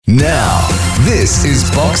Now, this is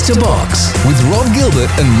Box to Box with Rob Gilbert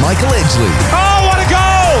and Michael Edgley. Oh, what a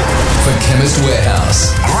goal! For Chemist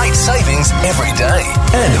Warehouse. Great savings every day.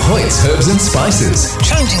 And Hoyt's Herbs and Spices.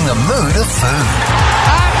 Changing the mood of food.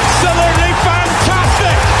 Absolutely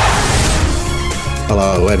fantastic!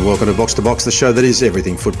 Hello and welcome to Box, the show that is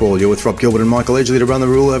everything football. You're with Rob Gilbert and Michael Edgley to run the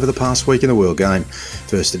rule over the past week in the World Game.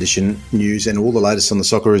 First edition news and all the latest on the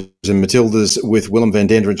Socceroos and Matildas with Willem van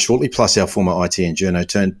Danderen shortly, plus our former ITN journo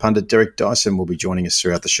turned pundit Derek Dyson will be joining us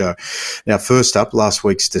throughout the show. Now, first up, last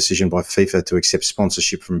week's decision by FIFA to accept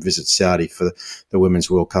sponsorship from Visit Saudi for the Women's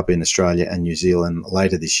World Cup in Australia and New Zealand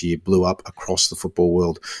later this year blew up across the football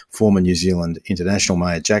world. Former New Zealand international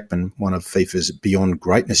Maya Jackman, one of FIFA's Beyond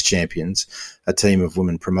Greatness champions, a team of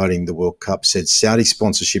women promoting the World Cup, said Saudi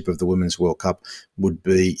sponsorship of the Women's World Cup would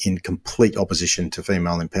be in complete opposition to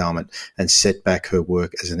female empowerment and set back her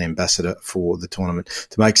work as an ambassador for the tournament.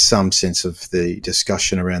 To make some sense of the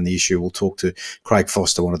discussion around the issue, we'll talk to Craig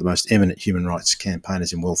Foster, one of the most eminent human rights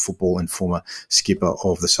campaigners in world football and former skipper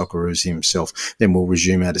of the Socceroos himself. Then we'll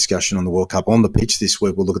resume our discussion on the World Cup. On the pitch this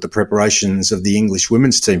week, we'll look at the preparations of the English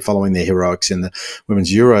women's team following their heroics in the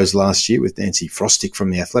Women's Euros last year with Nancy Frostick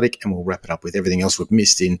from The Athletic, and we'll wrap it up with everything else we've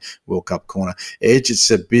missed in World Cup Corner. Edge,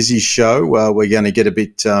 it's a busy show. We're going to get a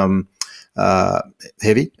bit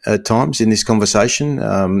heavy at times in this conversation.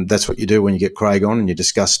 That's what you do when you get Craig on and you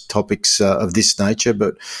discuss topics of this nature.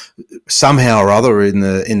 But somehow or other, in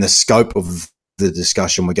the scope of the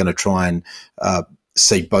discussion, we're going to try and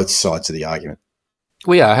see both sides of the argument.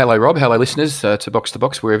 We are. Hello, Rob. Hello, listeners to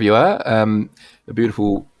Box, wherever you are. A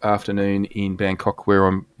beautiful afternoon in Bangkok,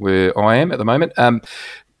 where I am at the moment.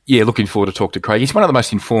 Yeah, looking forward to talk to Craig. He's one of the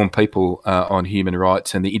most informed people on human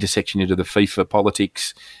rights and the intersection into the FIFA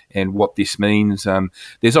politics and what this means.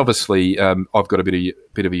 There's obviously I've got a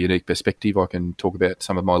bit of a unique perspective. I can talk about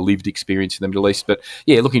some of my lived experience in the Middle East. But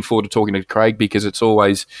yeah, looking forward to talking to Craig because it's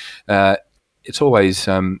always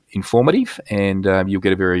informative and you'll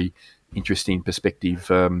get a very interesting perspective,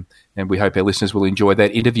 and we hope our listeners will enjoy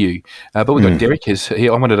that interview. But we've got Derek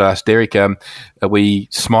here. I wanted to ask Derek, are we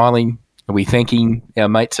smiling? Are we thanking our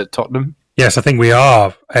mates at Tottenham? Yes, I think we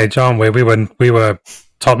are, Edge, aren't we? We were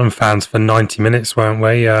Tottenham fans for 90 minutes, weren't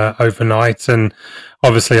we, overnight? And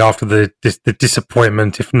obviously after the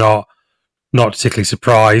disappointment, if not particularly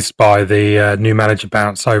surprised by the new manager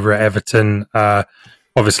bounce over at Everton,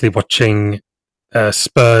 obviously watching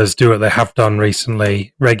Spurs do what they have done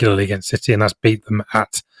recently regularly against City, and that's beat them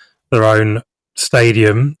at their own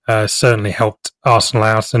stadium, certainly helped Arsenal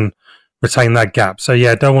out and retain that gap. So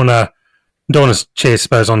yeah, don't want to cheer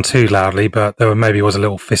Spurs on too loudly, but there maybe was a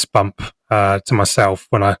little fist bump to myself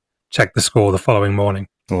when I checked the score the following morning.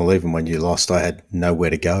 Well, even when you lost, I had nowhere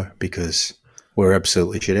to go because we're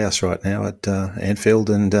absolutely shithouse right now at Anfield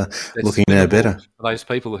and looking no better. For those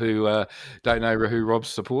people who don't know who Rob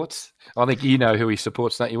supports, I think you know who he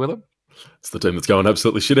supports, don't you, Willem? It's the team that's going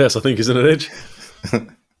absolutely shithouse, I think, isn't it, Edge?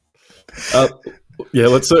 Yeah,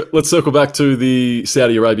 let's circle back to the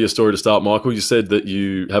Saudi Arabia story to start, Michael. You said that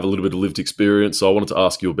you have a little bit of lived experience, so I wanted to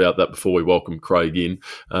ask you about that before we welcome Craig in.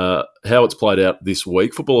 How it's played out this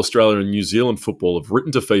week. Football Australia and New Zealand Football have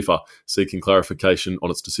written to FIFA seeking clarification on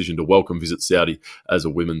its decision to welcome Visit Saudi as a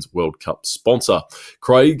Women's World Cup sponsor.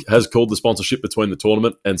 Craig has called the sponsorship between the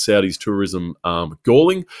tournament and Saudi's tourism arm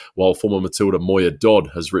galling, while former Matilda Moya Dodd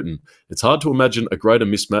has written, "It's hard to imagine a greater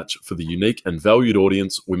mismatch for the unique and valued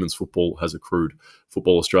audience women's football has accrued."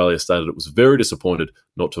 Football Australia stated it was very disappointed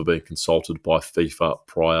not to have been consulted by FIFA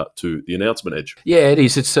prior to the announcement, Edge. Yeah, it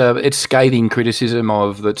is. It's scathing criticism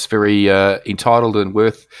of that's very entitled and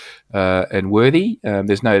worthy.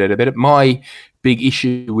 There's no doubt about it. My big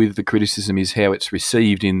issue with the criticism is how it's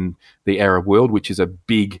received in the Arab world, which is a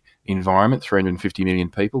big environment, 350 million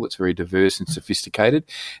people. It's very diverse and sophisticated,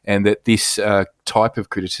 and that this type of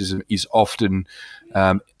criticism is often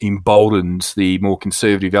emboldens the more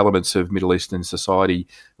conservative elements of Middle Eastern society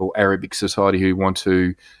or Arabic society who want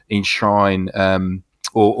to enshrine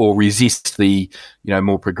or resist the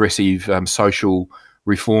more progressive social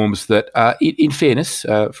reforms that, in fairness,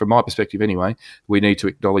 from my perspective anyway, we need to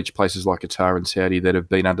acknowledge places like Qatar and Saudi that have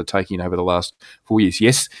been undertaking over the last 4 years.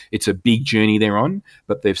 Yes, it's a big journey they're on,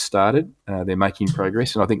 but they've started, they're making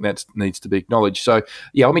progress, and I think that needs to be acknowledged. So,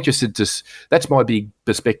 yeah, I'm interested that's my big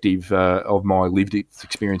perspective of my lived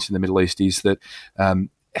experience in the Middle East is that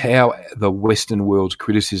how the Western world's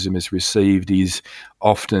criticism is received is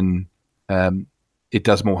often, it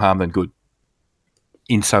does more harm than good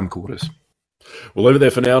in some quarters. We'll leave it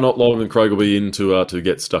there for now. Not long, and Craig will be in to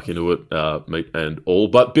get stuck into it, meat and all.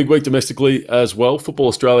 But big week domestically as well. Football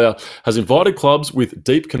Australia has invited clubs with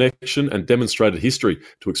deep connection and demonstrated history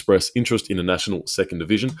to express interest in a national second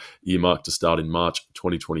division, earmarked to start in March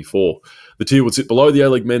 2024. The tier would sit below the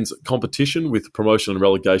A-League men's competition, with promotion and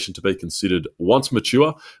relegation to be considered once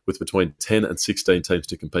mature, with between 10 and 16 teams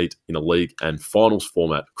to compete in a league and finals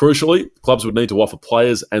format. Crucially, clubs would need to offer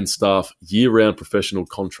players and staff year-round professional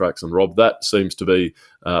contracts, and Rob, that seems to be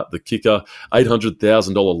the kicker.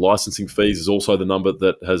 $800,000 licensing fees is also the number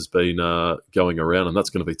that has been going around, and that's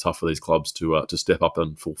going to be tough for these clubs to step up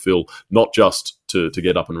and fulfil, not just to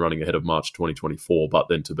get up and running ahead of March 2024, but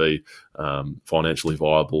then to be financially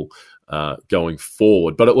viable going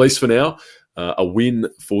forward. But at least for now, a win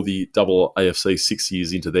for the AFC 6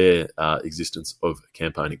 years into their existence of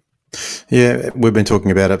campaigning. Yeah, we've been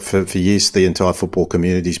talking about it for years. The entire football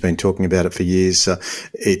community's been talking about it for years.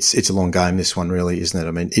 It's a long game, this one, really, isn't it?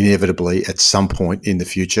 I mean, inevitably, at some point in the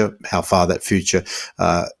future, how far that future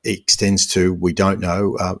extends to, we don't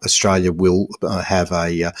know. Australia will have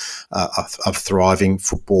a thriving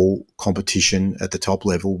football competition at the top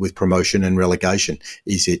level with promotion and relegation.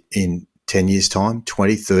 Is it in 10 years' time,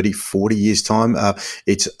 20, 30, 40 years' time?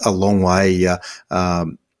 It's a long way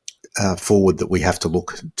forward that we have to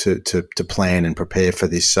look to plan and prepare for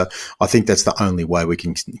this. So I think that's the only way we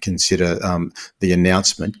can consider the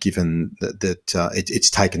announcement, given that it's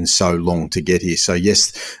taken so long to get here. So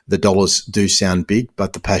yes, the dollars do sound big,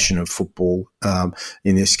 but the passion of football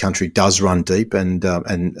in this country does run deep, and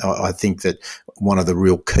I think that one of the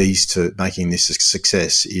real keys to making this a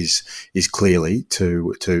success is clearly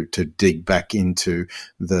to dig back into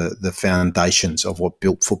the foundations of what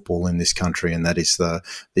built football in this country, and that is the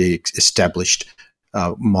established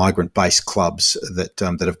migrant-based clubs that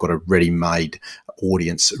have got a ready-made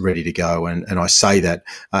audience ready to go. And I say that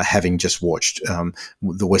having just watched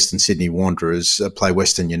the Western Sydney Wanderers play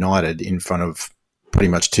Western United in front of pretty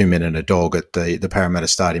much 2 men and a dog at the Parramatta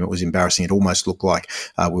Stadium. It was embarrassing. It almost looked like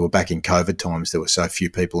we were back in COVID times. There were so few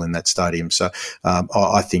people in that stadium. So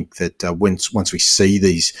I think that once we see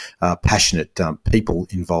these passionate people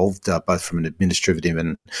involved, both from an administrative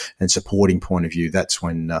and supporting point of view, that's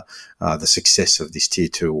when the success of this Tier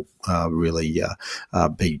 2 will really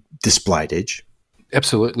be displayed, Edge.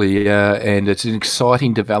 Absolutely, and it's an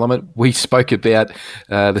exciting development. We spoke about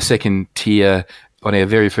the second tier on our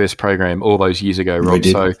very first program all those years ago, Rob.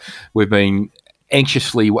 So we've been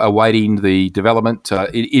anxiously awaiting the development.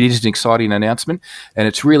 It is an exciting announcement, and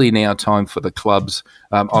it's really now time for the clubs.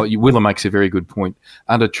 Willem makes a very good point.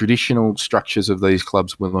 Under traditional structures of these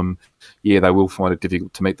clubs, Willem, they will find it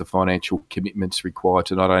difficult to meet the financial commitments required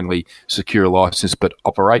to not only secure a licence but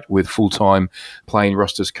operate with full-time playing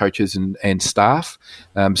rosters, coaches and staff.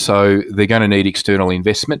 So they're going to need external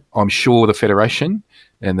investment. I'm sure the Federation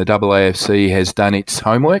and the AAFC has done its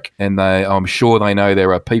homework, and I'm sure they know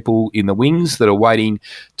there are people in the wings that are waiting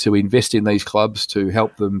to invest in these clubs to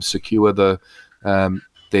help them secure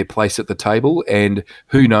their place at the table. And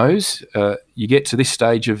who knows, you get to this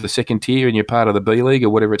stage of the second tier and you're part of the B League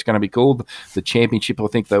or whatever it's going to be called, the Championship, I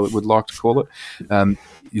think they would like to call it,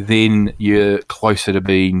 then you're closer to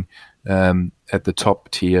being at the top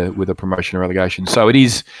tier with a promotion or relegation. So it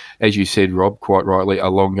is, as you said, Rob, quite rightly, a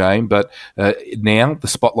long game. But now the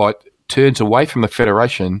spotlight turns away from the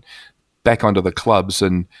Federation back onto the clubs,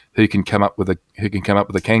 and who can come up with a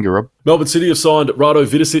kangaroo. Melbourne City have signed Rado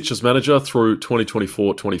Vidosic as manager through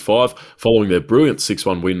 2024-25, following their brilliant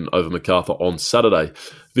 6-1 win over Macarthur on Saturday.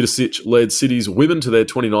 Vidosic led City's women to their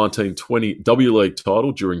 2019-20 W League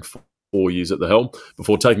title during 4 years at the helm,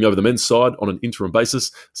 before taking over the men's side on an interim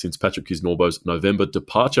basis since Patrick Kisnorbo's November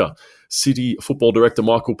departure. City football director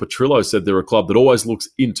Michael Petrillo said they're a club that always looks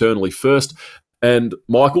internally first. And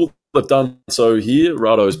Michael, they've done so here.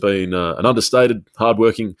 Rado's been an understated,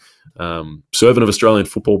 hardworking servant of Australian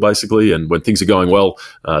football, basically. And when things are going well,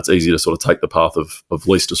 it's easy to sort of take the path of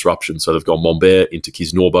least disruption. So they've gone Mombert into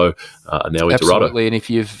Kisnorbo and now into Rado. Absolutely. And if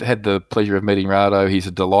you've had the pleasure of meeting Rado, he's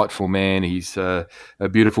a delightful man. He's a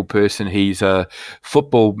beautiful person. He's a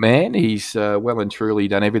football man. He's well and truly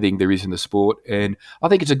done everything there is in the sport. And I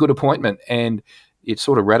think it's a good appointment. And it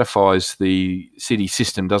sort of ratifies the City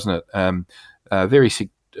system, doesn't it? I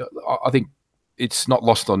think it's not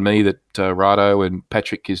lost on me that Rado and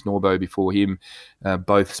Patrick Kisnorbo before him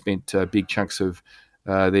both spent big chunks of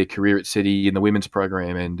their career at City in the women's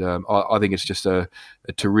program, and I think it's just a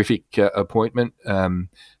terrific appointment.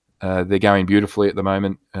 They're going beautifully at the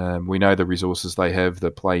moment. We know the resources they have, the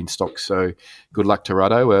playing stock, so good luck to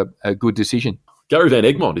Rado. A good decision. Gary Van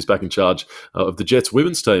Egmond is back in charge of the Jets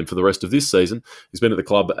women's team for the rest of this season. He's been at the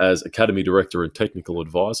club as academy director and technical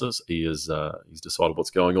advisor. He's decided what's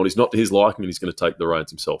going on. He's not to his liking, and he's going to take the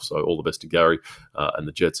reins himself. So all the best to Gary and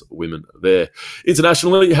the Jets women there.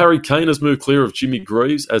 Internationally, Harry Kane has moved clear of Jimmy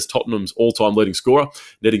Greaves as Tottenham's all-time leading scorer,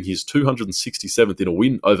 netting his 267th in a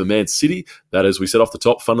win over Man City. That, as we said off the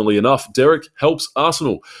top, funnily enough, Derek, helps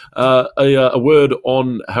Arsenal. A word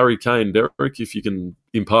on Harry Kane, Derek, if you can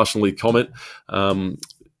impartially comment.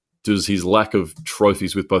 Does his lack of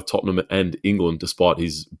trophies with both Tottenham and England, despite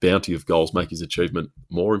his bounty of goals, make his achievement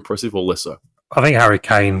more impressive or less so? I think Harry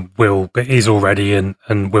Kane is already and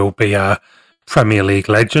will be a Premier League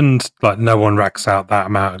legend. Like, no one racks out that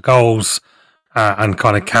amount of goals and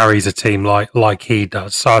kind of carries a team like he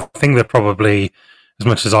does. So I think they're probably, as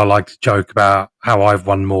much as I like to joke about how I've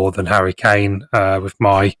won more than Harry Kane with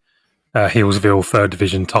my Hillsville third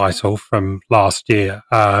division title from last year.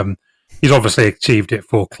 He's obviously achieved it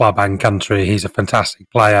for club and country. He's a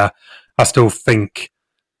fantastic player. I still think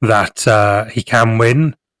that he can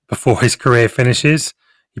win before his career finishes.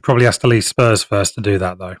 He probably has to leave Spurs first to do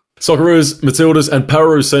that, though. Socceroos, Matildas and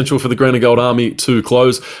Pararoos Central for the Green and Gold Army to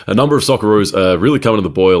close. A number of Socceroos are really coming to the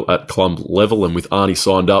boil at club level, and with Arnie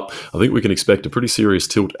signed up, I think we can expect a pretty serious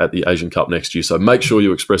tilt at the Asian Cup next year. So make sure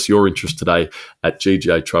you express your interest today at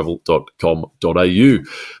gjatravel.com.au.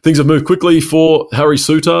 Things have moved quickly for Harry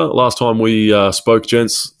Souttar. Last time we spoke,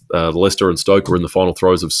 gents, Leicester and Stoke were in the final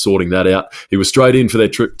throes of sorting that out. He was straight in for their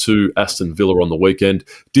trip to Aston Villa on the weekend.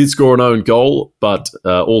 Did score an own goal, but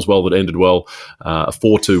all's well that ended well. A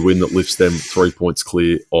 4-2 win that lifts them 3 points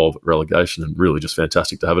clear of relegation, and really just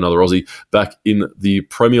fantastic to have another Aussie back in the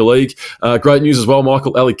Premier League. Great news as well,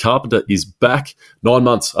 Michael. Ali Carpenter is back 9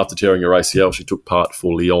 months after tearing her ACL. She took part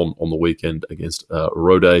for Lyon on the weekend against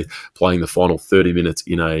Rodez, playing the final 30 minutes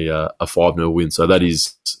in a 5-0 win. So that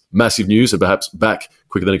is massive news, and perhaps back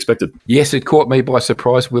quicker than expected. Yes, it caught me by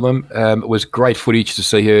surprise, Willem. It was great footage to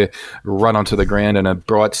see her run onto the ground on a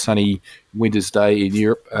bright, sunny winter's day in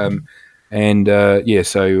Europe. So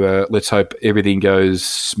let's hope everything goes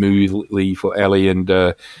smoothly for Ali,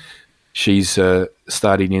 and she's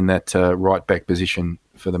starting in that right back position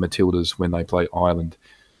for the Matildas when they play Ireland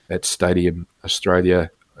at Stadium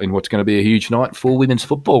Australia in what's going to be a huge night for women's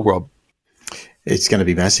football, Rob. It's going to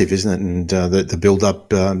be massive, isn't it? And the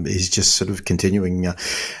build-up is just sort of continuing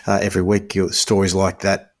every week. Stories like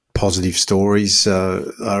that, positive stories, are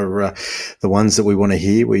the ones that we want to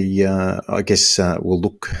hear. We, I guess, will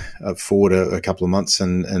look forward a couple of months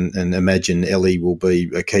and imagine Ellie will be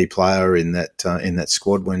a key player in that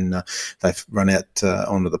squad when they run out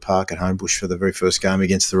onto the park at Homebush for the very first game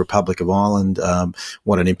against the Republic of Ireland.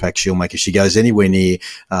 What an impact she'll make if she goes anywhere near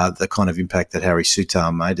the kind of impact that Harry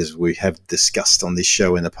Souttar made, as we have discussed on this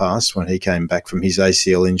show in the past. When he came back from his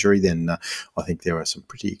ACL injury, then I think there are some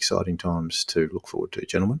pretty exciting times to look forward to,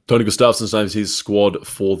 gentlemen. Tony Gustafson's named his squad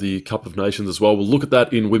for the Cup of Nations as well. We'll look at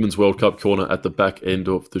that in Women's World Cup Corner at the back end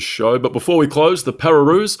of the show. But before we close, the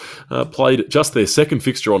Pararoos played just their second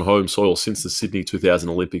fixture on home soil since the Sydney 2000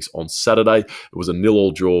 Olympics on Saturday. It was a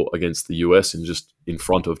 0-0 draw against the US in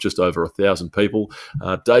front of just over 1,000 people.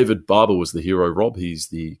 David Barber was the hero, Rob. He's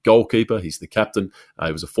the goalkeeper. He's the captain.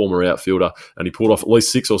 He was a former outfielder, and he pulled off at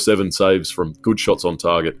least 6 or 7 saves from good shots on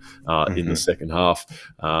target in the second half.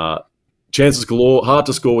 Chances galore, hard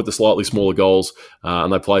to score with the slightly smaller goals,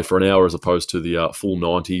 and they play for an hour as opposed to the full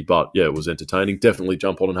 90. But yeah, it was entertaining. Definitely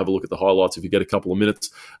jump on and have a look at the highlights if you get a couple of minutes.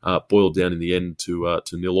 Boiled down in the end to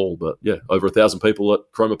 0-0. But yeah, over 1,000 people at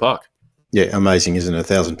Cromer Park. Yeah, amazing, isn't it?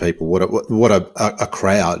 1,000 people. What a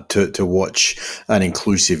crowd to watch an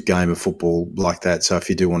inclusive game of football like that. So if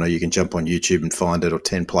you do want to, you can jump on YouTube and find it, or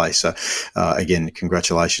 10 Play. So again,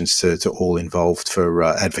 congratulations to all involved for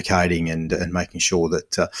advocating and making sure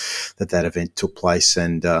that that event took place.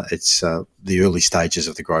 And it's the early stages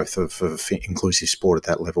of the growth of inclusive sport at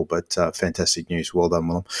that level. But fantastic news. Well done,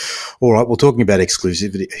 Willem. All right, well, talking about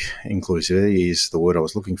inclusivity is the word I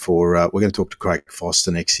was looking for. We're going to talk to Craig Foster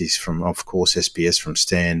next. He's from, of course, SBS from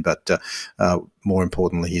Stan, but more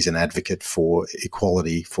importantly, he's an advocate for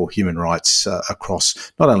equality, for human rights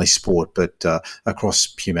across not only sport, but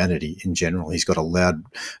across humanity in general. He's got a loud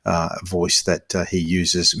voice that he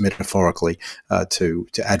uses metaphorically to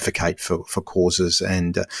advocate for causes.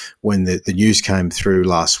 And when the news came through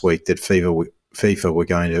last week that FIFA were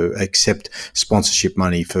going to accept sponsorship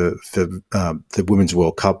money for the Women's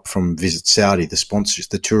World Cup from Visit Saudi,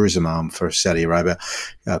 the tourism arm for Saudi Arabia,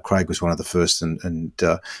 Craig was one of the first and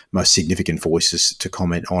most significant voices to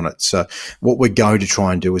comment on it. So what we're going to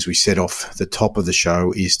try and do, as we set off the top of the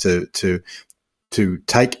show, is to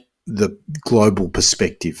take the global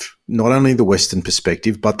perspective, not only the Western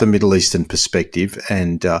perspective, but the Middle Eastern perspective,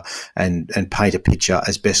 and paint a picture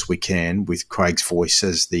as best we can with Craig's voice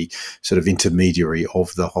as the sort of intermediary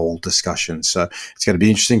of the whole discussion. So it's going to be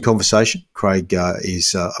an interesting conversation. Craig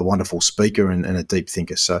is a wonderful speaker and a deep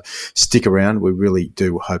thinker. So stick around. We really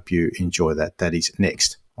do hope you enjoy that. That is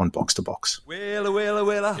next on Box to Box.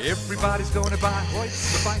 Everybody's going to buy Hoyt's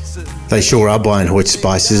Spices. They sure are buying Hoyt's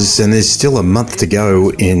Spices, and there's still a month to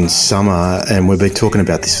go in summer, and we've been talking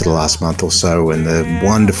about this for the last month or so, and the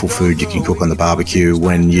wonderful food you can cook on the barbecue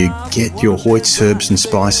when you get your Hoyt's herbs and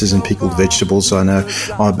spices and pickled vegetables. I know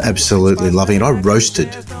I'm absolutely loving it. I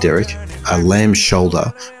roasted, Derek, a lamb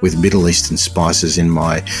shoulder with Middle Eastern spices in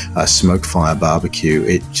my smoke fire barbecue.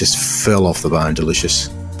 It just fell off the bone. Delicious.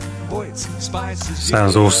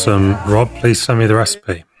 Sounds awesome. Rob, please send me the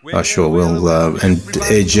recipe. I sure will. And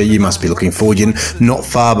Edge, you must be looking forward. You're not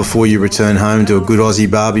far before you return home to a good Aussie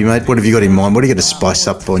barbie, mate. What have you got in mind? What are you going to spice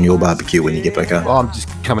up on your barbecue when you get back home? Well, I'm just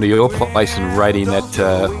coming to your place and raiding that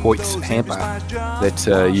Hoyt's hamper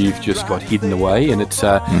that you've just got hidden away. And it's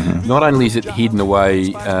not only is it hidden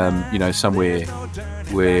away, somewhere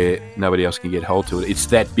where nobody else can get hold to it, it's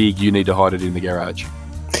that big you need to hide it in the garage.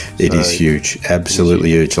 It is huge,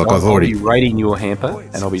 absolutely huge. Like I'll be raiding your hamper,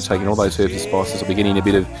 and I'll be taking all those herbs and spices. I'll be getting a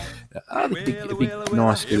bit of a big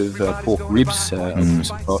nice bit of pork ribs.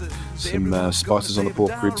 I've got some spices on the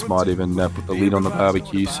pork ribs. Might even put the lid on the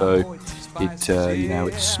barbecue so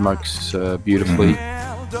it smokes beautifully.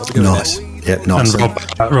 Nice. Yep, nice. And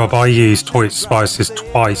Rob, I used Hoyt's Spices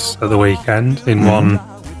twice at the weekend in one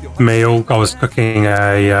meal. I was cooking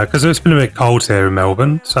because it's been a bit cold here in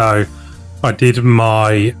Melbourne, so I did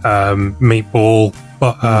my meatball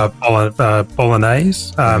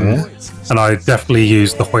bolognese, and I definitely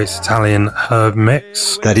used the Hoyt's Italian herb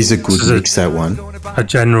mix. That is a good mix, that one. A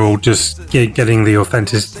general, just getting the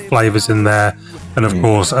authentic flavours in there, and of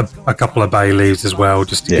course a couple of bay leaves as well,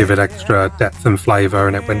 just to give it extra depth and flavour,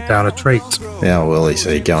 and it went down a treat. Yeah, well, so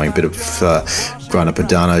you're going a bit of Grana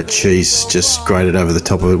Padano cheese just grated over the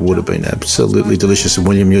top of it would have been absolutely delicious. And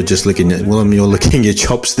William, you're licking your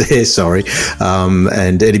chops there. Sorry.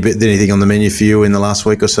 And anything on the menu for you in the last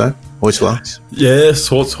week or so? Hoyt's Spice? Yes,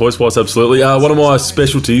 Hoyt's Spice, absolutely. One of my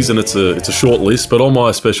specialties, and it's a short list, but on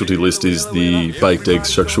my specialty list is the baked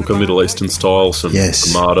eggs shakshuka, Middle Eastern style, some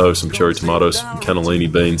tomato, some cherry tomatoes, some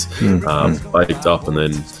cannellini beans, baked up and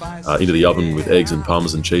then into the oven with eggs and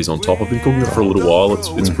parmesan cheese on top. I've been cooking it for a little while.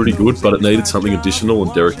 It's pretty good, but it needed something additional,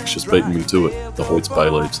 and Derek's just beaten me to it. The Hoyt's bay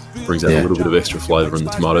leaves brings out a little bit of extra flavour in the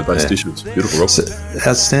tomato-based dishes. Beautiful, Rob. So,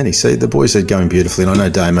 outstanding. See, the boys are going beautifully, and I know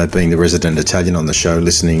Damo, being the resident Italian on the show,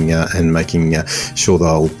 listening and making sure the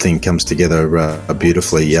whole thing comes together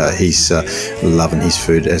beautifully. He's loving his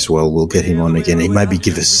food as well. We'll get him on again. He maybe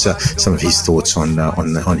give us some of his thoughts on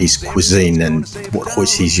his cuisine and what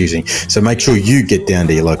Hoyts he's using. So make sure you get down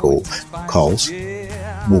to your local Coles,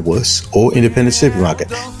 Woolworths or independent supermarket.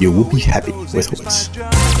 You will be happy with Hoyts.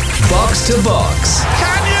 Box to Box.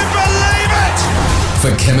 Can you believe it?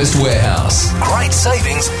 For Chemist Warehouse. Great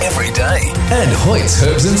savings every day. And Hoyt's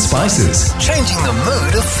Herbs and Spices. Changing the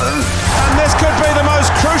mood of food. And this could be the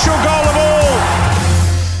most crucial goal of all.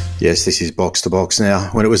 Yes, this is Box to Box. Now,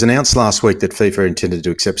 when it was announced last week that FIFA intended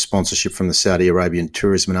to accept sponsorship from the Saudi Arabian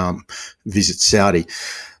tourism arm Visit Saudi,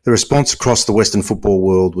 the response across the Western football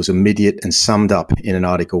world was immediate and summed up in an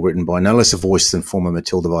article written by no less a voice than former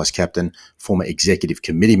Matilda vice captain, former executive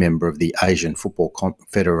committee member of the Asian Football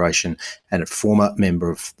Confederation, and a former member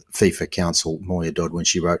of FIFA Council, Moya Dodd, when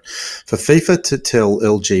she wrote, "For FIFA to tell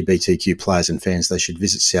LGBTQ players and fans they should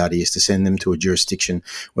visit Saudi is to send them to a jurisdiction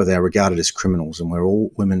where they are regarded as criminals and where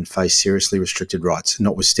all women face seriously restricted rights.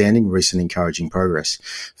 Notwithstanding recent encouraging progress,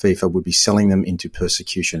 FIFA would be selling them into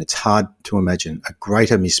persecution. It's hard to imagine a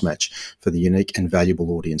greater mismatch for the unique and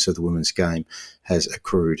valuable audience of the women's game has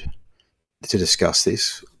accrued." To discuss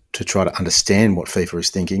this, to try to understand what FIFA is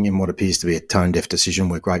thinking and what appears to be a tone-deaf decision,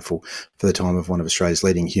 we're grateful for the time of one of Australia's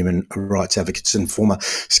leading human rights advocates and former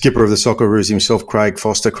skipper of the Socceroos himself, Craig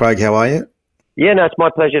Foster. Craig, how are you? Yeah, no, it's my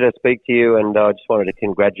pleasure to speak to you, and I just wanted to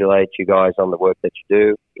congratulate you guys on the work that you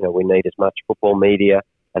do. You know, we need as much football media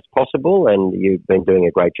as possible, and you've been doing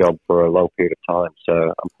a great job for a long period of time, so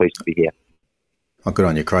I'm pleased to be here. Oh, good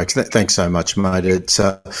on you, Craig. Thanks so much, mate. It's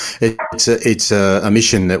a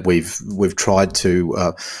mission that we've tried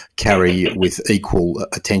to carry with equal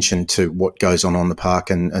attention to what goes on the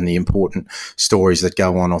park and the important stories that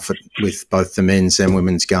go on off it with both the men's and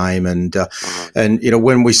women's game. And you know,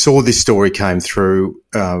 when we saw this story came through,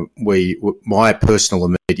 my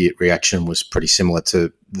personal immediate reaction was pretty similar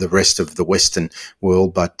to the rest of the Western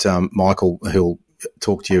world. But Michael, who'll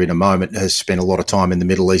talk to you in a moment, has spent a lot of time in the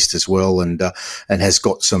Middle East as well, and has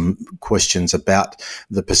got some questions about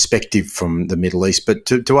the perspective from the Middle East. But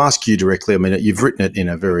to ask you directly, I mean, you've written it in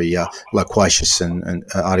a very loquacious and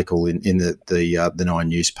article in the 9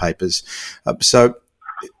 newspapers. So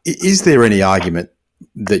is there any argument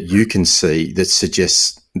that you can see that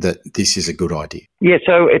suggests that this is a good idea? Yeah,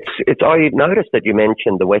 so it's. I noticed that you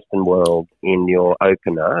mentioned the Western world in your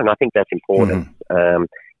opener, and I think that's important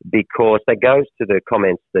because that goes to the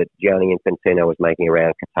comments that Gianni Infantino was making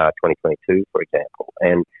around Qatar 2022, for example,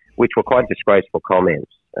 and which were quite disgraceful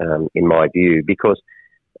comments in my view. Because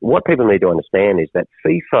what people need to understand is that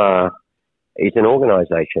FIFA is an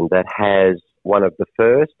organisation that has one of the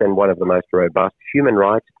first and one of the most robust human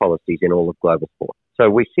rights policies in all of global sport. So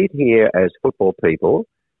we sit here as football people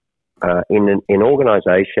in an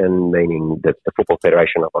organisation, meaning the Football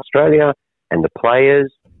Federation of Australia and the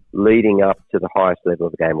players leading up to the highest level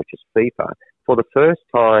of the game, which is FIFA, for the first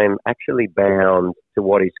time actually bound to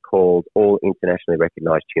what is called all internationally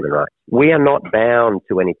recognised human rights. We are not bound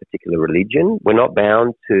to any particular religion. We're not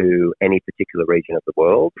bound to any particular region of the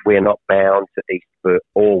world. We are not bound to East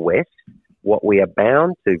or West. What we are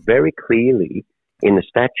bound to very clearly in the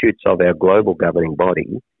statutes of our global governing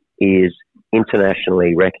body is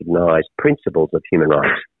internationally recognised principles of human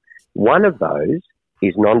rights. One of those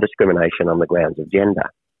is non-discrimination on the grounds of gender.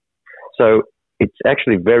 So it's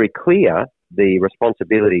actually very clear the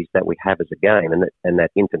responsibilities that we have as a game and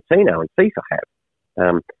that Infantino and FIFA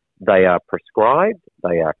have. They are prescribed,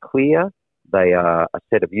 they are clear, they are a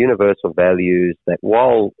set of universal values that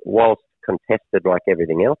whilst contested like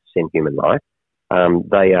everything else in human life,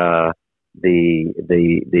 they are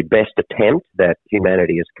the best attempt that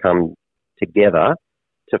humanity has come together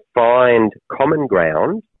to find common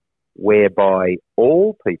ground whereby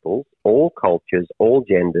all peoples, all cultures, all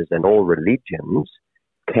genders and all religions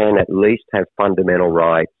can at least have fundamental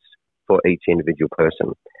rights for each individual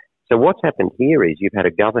person. So what's happened here is you've had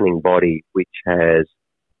a governing body which has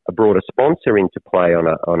brought a sponsor into play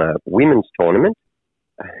on a women's tournament,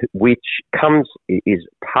 which is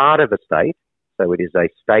part of a state. So it is a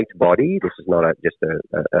state body. This is not just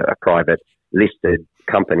a private listed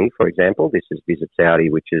company, for example. This is Visit Saudi,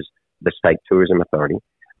 which is the state tourism authority,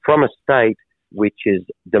 from a state which is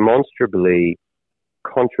demonstrably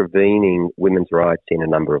contravening women's rights in a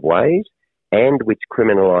number of ways and which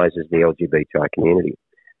criminalises the LGBTI community.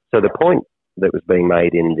 So the point that was being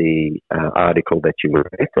made in the article that you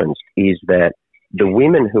referenced is that the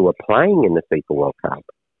women who are playing in the FIFA World Cup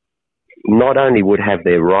not only would have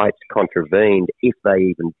their rights contravened if they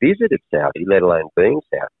even visited Saudi, let alone being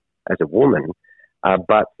Saudi as a woman,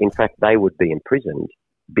 but in fact they would be imprisoned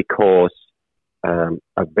because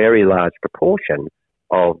a very large proportion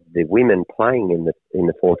of the women playing in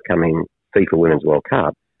the forthcoming FIFA Women's World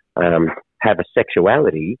Cup have a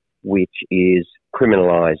sexuality which is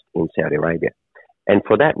criminalised in Saudi Arabia. And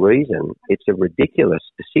for that reason, it's a ridiculous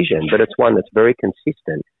decision, but it's one that's very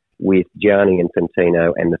consistent with Gianni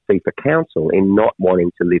Infantino and the FIFA Council in not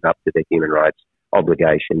wanting to live up to their human rights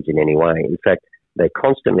obligations in any way. In fact, they're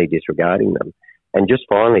constantly disregarding them. And just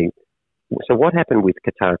finally, so what happened with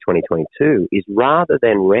Qatar 2022 is rather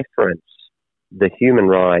than reference the human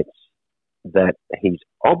rights that he's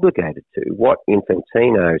obligated to, what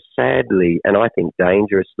Infantino sadly, and I think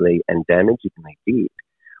dangerously and damagingly did,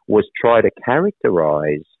 was try to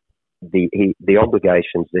characterise the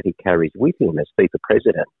obligations that he carries with him as FIFA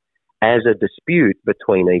president as a dispute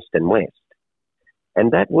between East and West.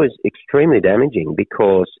 And that was extremely damaging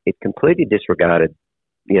because it completely disregarded,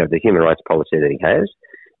 the human rights policy that he has.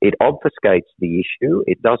 It obfuscates the issue.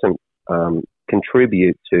 It doesn't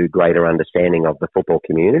contribute to greater understanding of the football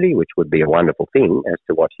community, which would be a wonderful thing as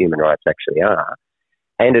to what human rights actually are.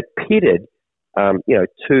 And it pitted,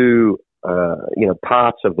 two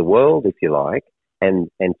parts of the world, if you like, and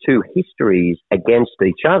two histories against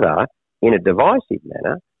each other in a divisive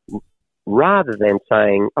manner, rather than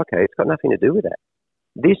saying, okay, it's got nothing to do with that.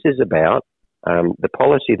 This is about the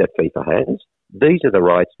policy that FIFA has. These are the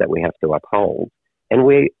rights that we have to uphold,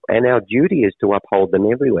 and our duty is to uphold them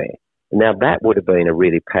everywhere. Now, that would have been a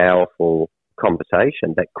really powerful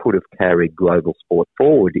conversation that could have carried global sport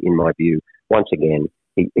forward, in my view. Once again,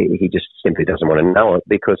 he just simply doesn't want to know it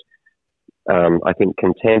because I think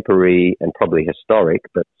contemporary and probably historic,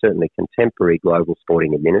 but certainly contemporary global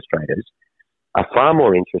sporting administrators are far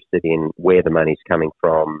more interested in where the money's coming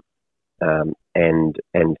from and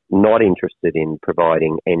not interested in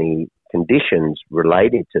providing any conditions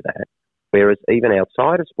related to that. Whereas even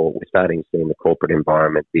outside of sport, we're starting to see in the corporate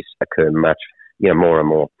environment this occur much, more and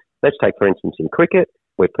more. Let's take, for instance, in cricket,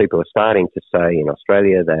 where people are starting to say in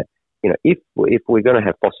Australia that if we're going to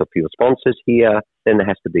have fossil fuel sponsors here, then there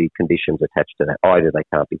has to be conditions attached to that. Either they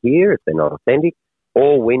can't be here if they're not authentic,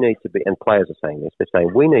 or we need to be, and players are saying this, they're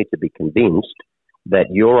saying we need to be convinced that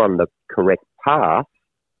you're on the correct path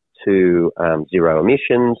to zero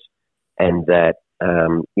emissions, and that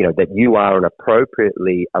that you are an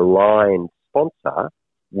appropriately aligned sponsor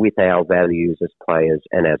with our values as players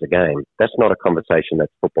and as a game. That's not a conversation that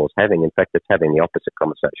football's having. In fact, it's having the opposite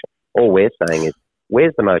conversation. All we're saying is,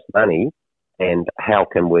 where's the most money and how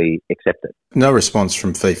can we accept it? No response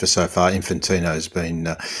from FIFA so far. Infantino's been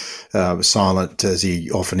silent, as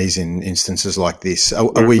he often is in instances like this.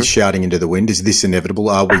 Are we shouting into the wind? Is this inevitable?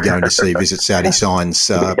 Are we going to see Visit Saudi signs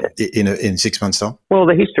in 6 months' time? Well,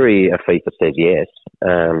 the history of FIFA says yes.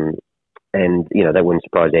 And, that wouldn't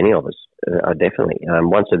surprise any of us, definitely.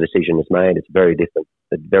 Once a decision is made, it's very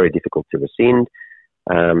difficult to rescind.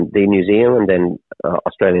 The New Zealand and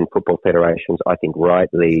Australian football federations, I think,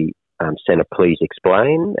 rightly sent a please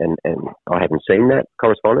explain, and I haven't seen that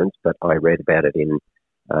correspondence, but I read about it in,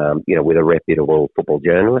 with a reputable football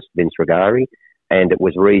journalist, Vince Rigari, and it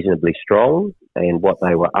was reasonably strong. And what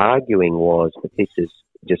they were arguing was that this is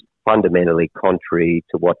just fundamentally contrary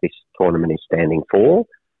to what this tournament is standing for.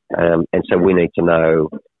 And so we need to know,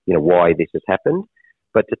 why this has happened.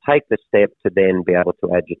 But to take the step to then be able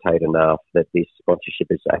to agitate enough that this sponsorship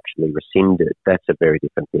is actually rescinded, that's a very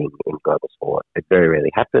different thing in global sport. It very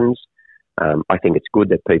rarely happens. I think it's good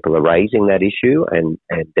that people are raising that issue and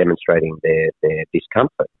demonstrating their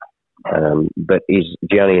discomfort. But is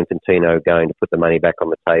Gianni Infantino going to put the money back on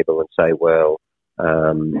the table and say, well,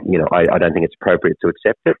 I don't think it's appropriate to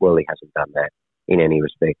accept it? Well, he hasn't done that in any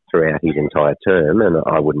respect throughout his entire term, and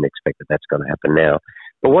I wouldn't expect that that's going to happen now.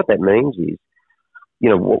 But what that means is,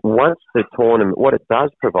 once the tournament, what it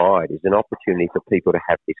does provide is an opportunity for people to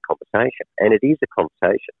have this conversation, and it is a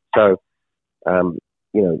conversation. So,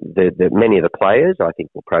 many of the players, I think,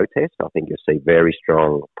 will protest. I think you'll see very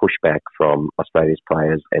strong pushback from Australia's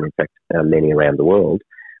players, and in fact, many around the world.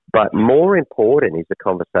 But more important is the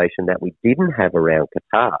conversation that we didn't have around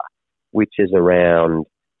Qatar, which is around,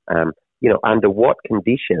 under what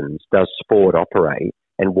conditions does sport operate,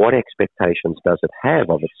 and what expectations does it have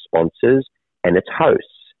of its sponsors and its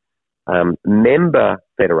hosts. Member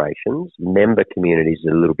federations, member communities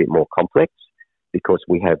are a little bit more complex because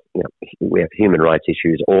we have human rights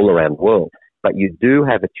issues all around the world. But you do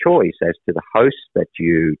have a choice as to the hosts that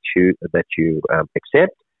you choose,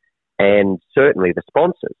 accept, and certainly the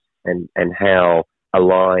sponsors and how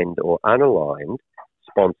aligned or unaligned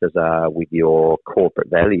sponsors are with your corporate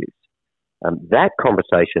values. That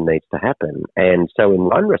conversation needs to happen. And so in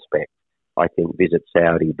one respect, I think Visit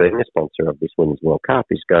Saudi, being a sponsor of this Women's World Cup,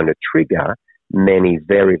 is going to trigger many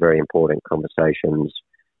very, very important conversations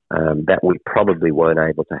that we probably weren't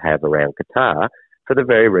able to have around Qatar for the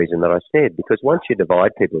very reason that I said. Because once you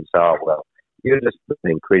divide people and say, oh, well, you're just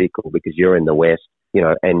being critical because you're in the West,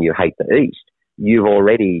 and you hate the East, you've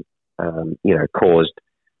already, caused,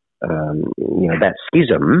 that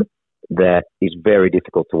schism that is very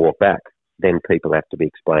difficult to walk back. Then people have to be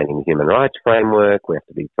explaining the human rights framework. We have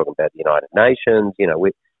to be talking about the United Nations.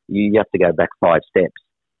 You have to go back 5 steps.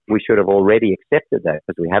 We should have already accepted that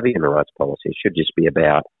because we have a human rights policy. It should just be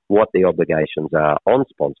about what the obligations are on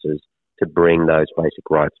sponsors to bring those basic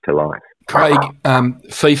rights to life. Craig,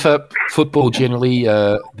 FIFA, football generally,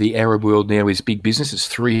 the Arab world now is big business. It's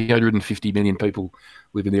 350 million people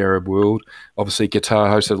live in the Arab world. Obviously, Qatar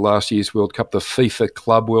hosted last year's World Cup. The FIFA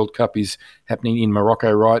Club World Cup is happening in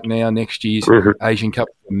Morocco right now. Next year's Asian Cup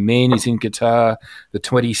for men is in Qatar. The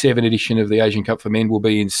 27 edition of the Asian Cup for men will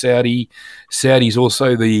be in Saudi. Saudi's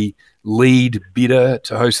also the lead bidder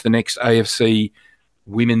to host the next AFC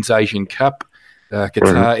Women's Asian Cup.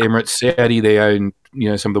 Qatar, Emirates, Saudi, they own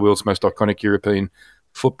some of the world's most iconic European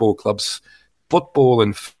football clubs. Football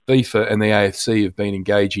and FIFA and the AFC have been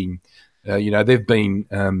engaging. They've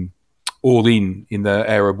been all in the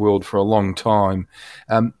Arab world for a long time.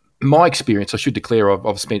 My experience, I should declare,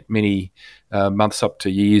 I've spent many months up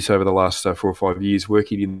to years over the last 4 or 5 years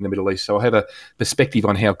working in the Middle East, so I have a perspective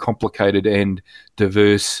on how complicated and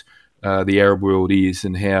diverse the Arab world is,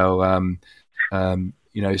 and how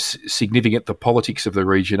significant the politics of the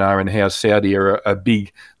region are, and how Saudi are a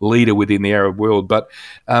big leader within the Arab world. But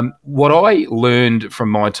what I learned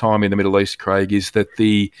from my time in the Middle East, Craig, is that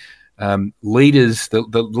the leaders, the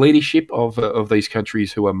leadership of these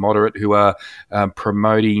countries who are moderate, who are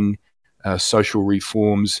promoting social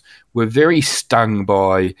reforms, were very stung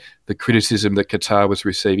by the criticism that Qatar was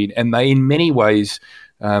receiving, and they in many ways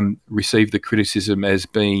received the criticism as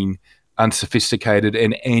being unsophisticated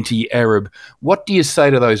and anti-Arab. What do you say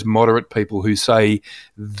to those moderate people who say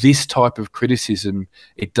this type of criticism,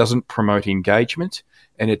 it doesn't promote engagement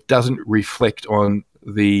and it doesn't reflect on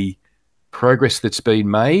the progress that's been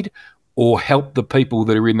made or help the people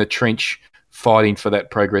that are in the trench fighting for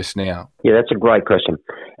that progress now? Yeah, that's a great question.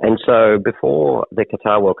 And so before the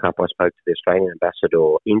Qatar World Cup, I spoke to the Australian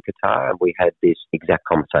ambassador in Qatar, and we had this exact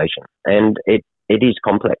conversation. And it is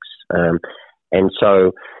complex. And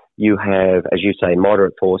so you have, as you say,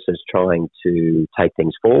 moderate forces trying to take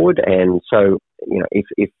things forward. And so,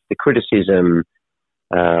 if the criticism,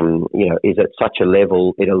 is at such a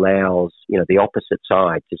level, it allows, the opposite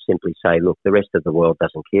side to simply say, look, the rest of the world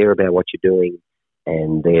doesn't care about what you're doing,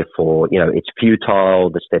 and therefore, it's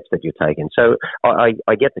futile, the steps that you're taking. So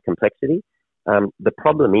I get the complexity. The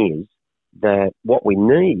problem is that what we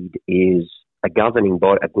need is a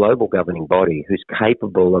global governing body who's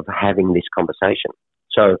capable of having this conversation.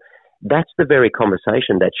 So that's the very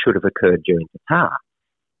conversation that should have occurred during Qatar.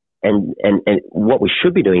 And what we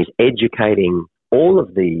should be doing is educating all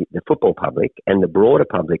of the football public and the broader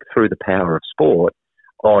public through the power of sport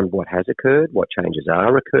on what has occurred, what changes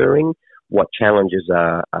are occurring, what challenges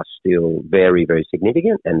are still very, very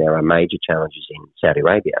significant, and there are major challenges in Saudi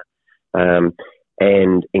Arabia,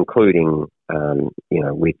 and including,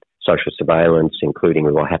 with social surveillance,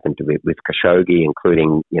 including what happened with Khashoggi,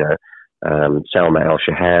 including, Salma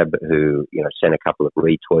al-Shahab, who, sent a couple of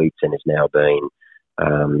retweets and is now being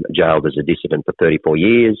jailed as a dissident for 34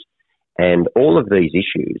 years. And all of these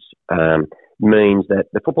issues means that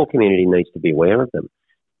the football community needs to be aware of them.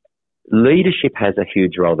 Leadership has a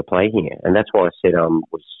huge role to play here, and that's why I said I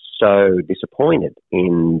was so disappointed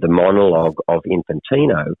in the monologue of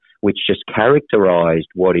Infantino, which just characterised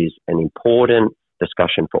what is an important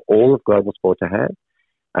discussion for all of global sport to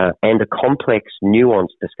have, and a complex,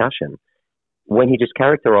 nuanced discussion. When he just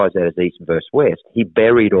characterised it as East versus West, he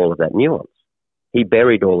buried all of that nuance. He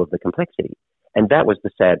buried all of the complexity. And that was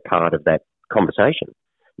the sad part of that conversation.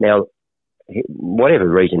 Now, whatever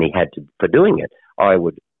reason he had for doing it, I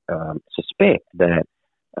would suspect that,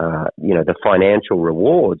 the financial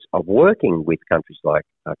rewards of working with countries like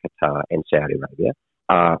Qatar and Saudi Arabia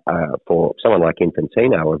are, for someone like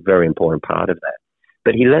Infantino, a very important part of that.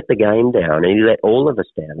 But he let the game down, and he let all of us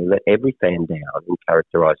down. He let every fan down in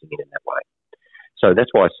characterising it in that way. So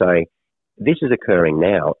that's why I say this is occurring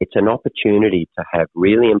now. It's an opportunity to have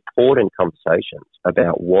really important conversations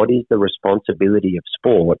about what is the responsibility of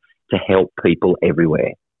sport to help people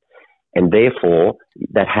everywhere. And therefore,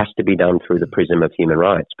 that has to be done through the prism of human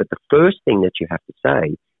rights. But the first thing that you have to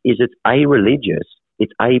say is it's a-religious,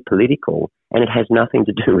 it's apolitical, and it has nothing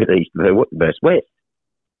to do with East versus West.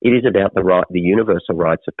 It is about the universal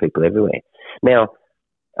rights of people everywhere. Now,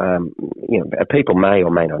 people may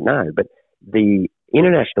or may not know, but the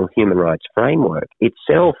international human rights framework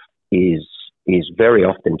itself is very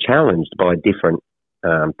often challenged by different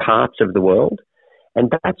parts of the world,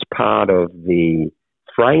 and that's part of the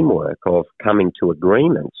framework of coming to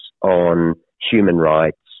agreements on human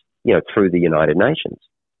rights, through the United Nations.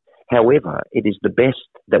 However, it is the best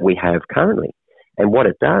that we have currently, and what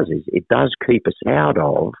it does is it does keep us out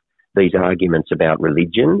of these arguments about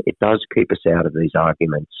religion. It does keep us out of these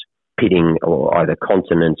arguments pitting or either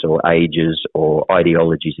continents or ages or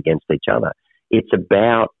ideologies against each other. It's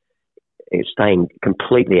about staying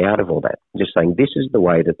completely out of all that, just saying this is the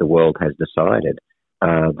way that the world has decided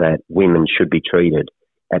that women should be treated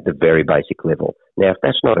at the very basic level. Now, if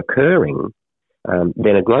that's not occurring,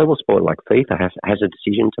 then a global sport like FIFA has a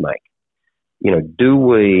decision to make. Do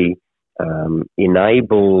we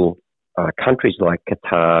enable countries like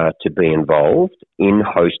Qatar to be involved in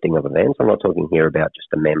hosting of events? I'm not talking here about just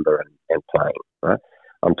a member and playing, right?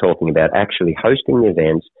 I'm talking about actually hosting the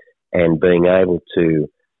events and being able to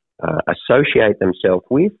associate themselves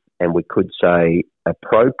with, and we could say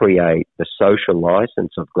appropriate the social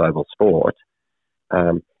license of global sport.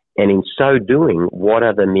 And in so doing, what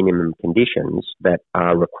are the minimum conditions that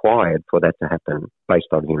are required for that to happen based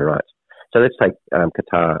on human rights? So let's take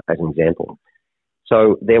Qatar as an example.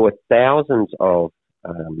 So there were thousands of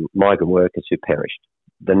migrant workers who perished.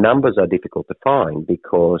 The numbers are difficult to find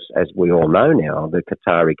because, as we all know now, the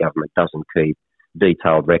Qatari government doesn't keep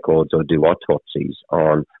detailed records or do autopsies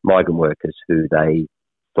on migrant workers who they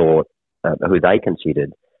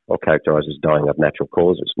considered or characterised as dying of natural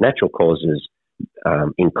causes. Natural causes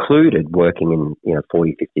included working in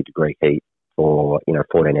 40, 50 degree heat for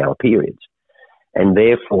 14-hour periods, and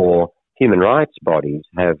therefore human rights bodies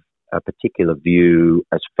have a particular view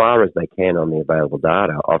as far as they can on the available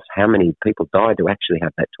data of how many people died to actually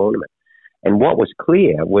have that tournament. And what was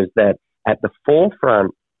clear was that at the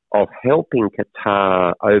forefront of helping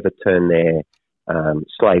Qatar overturn their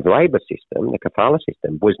slave labour system, the kafala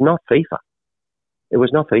system, was not FIFA. It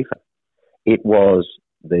was not FIFA. It was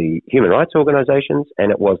the human rights organisations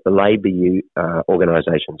and it was the labour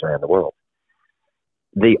organisations around the world.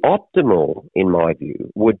 The optimal, in my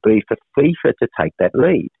view, would be for FIFA to take that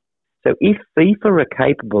lead. So if FIFA are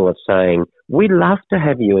capable of saying, we'd love to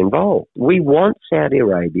have you involved, we want Saudi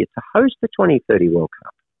Arabia to host the 2030 World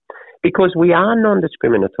Cup, because we are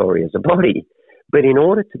non-discriminatory as a body, but in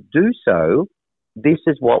order to do so, this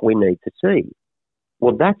is what we need to see.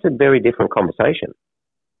 Well, that's a very different conversation.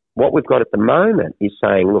 What we've got at the moment is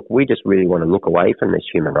saying, look, we just really want to look away from this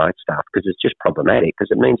human rights stuff because it's just problematic, because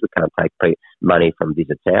it means we can't take money from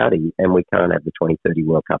Visit Saudi and we can't have the 2030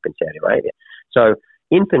 World Cup in Saudi Arabia. So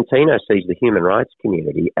Infantino sees the human rights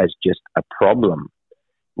community as just a problem,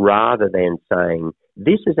 rather than saying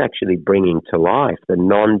this is actually bringing to life the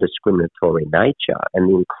non-discriminatory nature and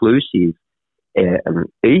the inclusive,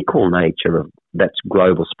 equal nature of that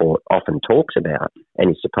global sport often talks about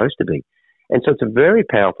and is supposed to be. And so it's a very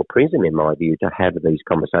powerful prism, in my view, to have these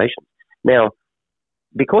conversations. Now,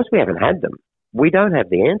 because we haven't had them, we don't have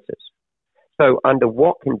the answers. So under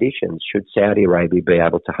what conditions should Saudi Arabia be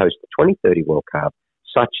able to host the 2030 World Cup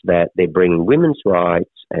such that they're bringing women's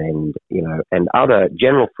rights and, and other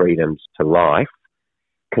general freedoms to life,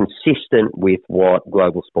 consistent with what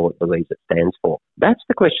global sport believes it stands for? That's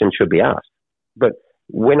the question should be asked. But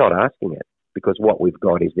we're not asking it, because what we've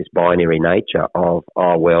got is this binary nature of,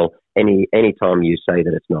 any time you say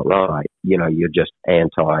that it's not right, you're just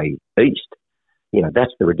anti-East.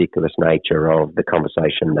 That's the ridiculous nature of the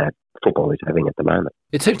conversation that football is having at the moment.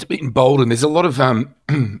 It seems to be emboldened. There's a lot of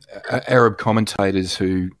Arab commentators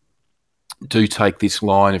who do take this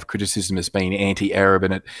line of criticism as being anti-Arab,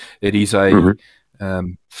 and it is a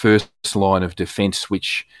first line of defence,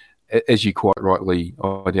 which, as you quite rightly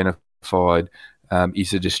identified,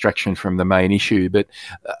 is a distraction from the main issue. But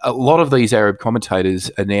a lot of these Arab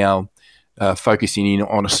commentators are now focusing in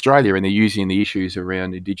on Australia, and they're using the issues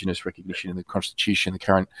around Indigenous recognition in the Constitution, the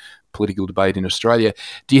current political debate in Australia.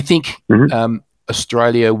 Do you think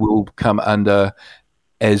Australia will come under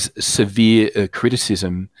as severe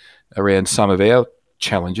criticism around some of our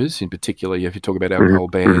challenges, in particular if you talk about alcohol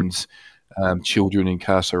bans, children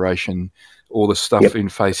incarceration, all the stuff in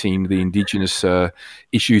facing the Indigenous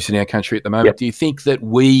issues in our country at the moment? Do you think that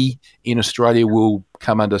we in Australia will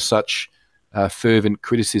come under such fervent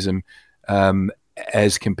criticism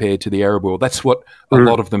as compared to the Arab world? That's what a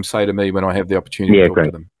lot of them say to me when I have the opportunity to talk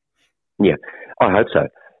to them. Yeah, I hope so.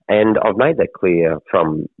 And I've made that clear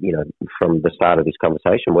from the start of this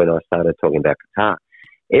conversation when I started talking about Qatar.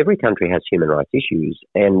 Every country has human rights issues,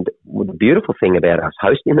 and the beautiful thing about us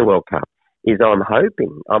hosting the World Cup is I'm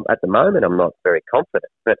hoping, at the moment I'm not very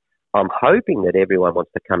confident, but I'm hoping that everyone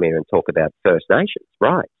wants to come here and talk about First Nations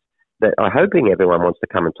rights. That I'm hoping everyone wants to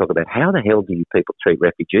come and talk about how the hell do you people treat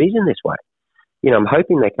refugees in this way? I'm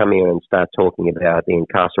hoping they come here and start talking about the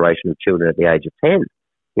incarceration of children at the age of 10.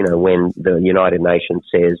 When the United Nations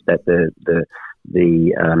says that the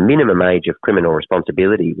minimum age of criminal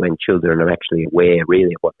responsibility when children are actually aware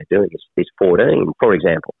really of what they're doing is 14, for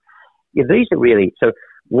example. These are really... So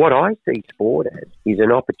what I see sport as is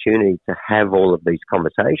an opportunity to have all of these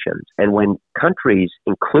conversations. And when countries,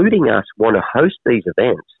 including us, want to host these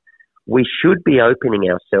events, we should be opening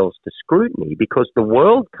ourselves to scrutiny, because the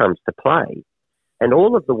world comes to play, and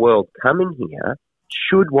all of the world coming here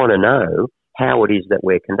should want to know how it is that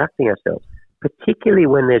we're conducting ourselves, particularly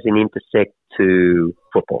when there's an intersect to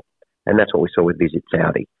football. And that's what we saw with Visit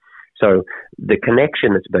Saudi. So the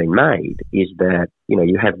connection that's been made is that,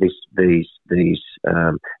 you have these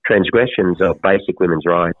transgressions of basic women's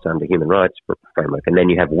rights under human rights framework, and then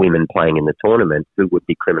you have women playing in the tournament who would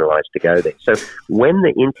be criminalised to go there. So when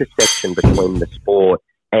the intersection between the sport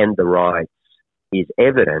and the rights is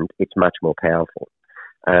evident, it's much more powerful.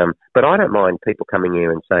 But I don't mind people coming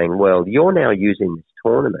here and saying, well, you're now using this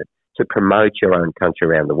tournament to promote your own country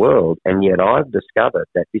around the world, and yet I've discovered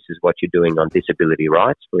that this is what you're doing on disability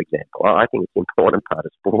rights, for example. I think it's an important part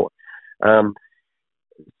of sport.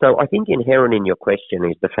 So I think inherent in your question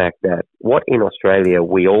is the fact that what in Australia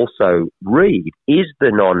we also read is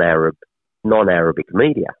the non-Arabic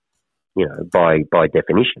media, by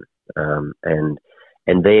definition. And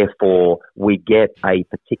therefore we get a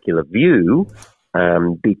particular view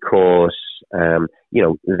because,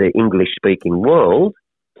 the English-speaking world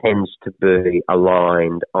tends to be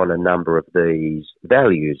aligned on a number of these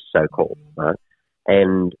values, so-called, right?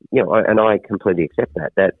 And, and I completely accept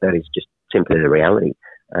that. That is just simply the reality.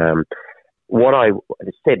 What I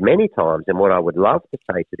said many times, and what I would love to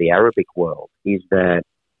say to the Arabic world, is that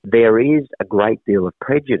there is a great deal of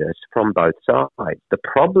prejudice from both sides. The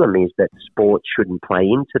problem is that sport shouldn't play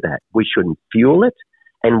into that. We shouldn't fuel it,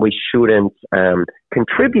 and we shouldn't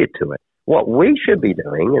contribute to it. What we should be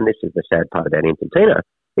doing, and this is the sad part about Infantino,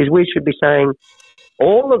 is we should be saying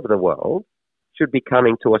all of the world should be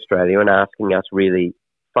coming to Australia and asking us really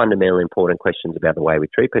fundamental, important questions about the way we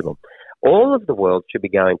treat people. All of the world should be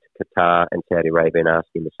going to Qatar and Saudi Arabia and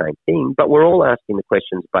asking the same thing, but we're all asking the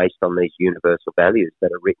questions based on these universal values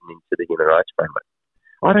that are written into the human rights framework.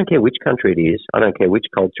 I don't care which country it is. I don't care which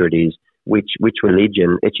culture it is, which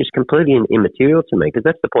religion. It's just completely immaterial to me, because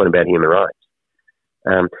that's the point about human rights.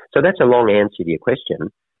 So that's a long answer to your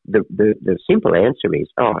question. The simple answer is,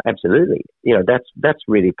 absolutely. That's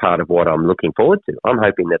really part of what I'm looking forward to. I'm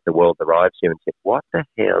hoping that the world arrives here and says, what the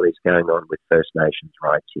hell is going on with First Nations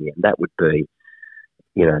rights here? And that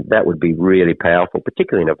would be really powerful,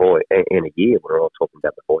 particularly in a year where we're all talking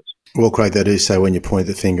about the voice. Well, Craig, they do say when you point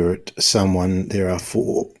the finger at someone, there are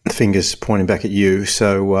 4 fingers pointing back at you,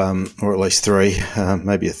 so or at least 3,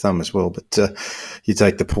 maybe a thumb as well. But you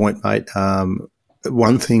take the point, mate.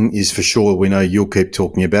 One thing is for sure, we know you'll keep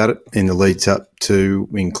talking about it in the lead up to,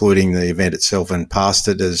 including the event itself and past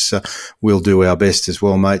it, as we'll do our best as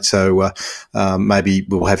well, mate. So maybe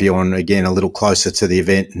we'll have you on again a little closer to the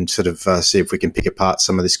event and sort of see if we can pick apart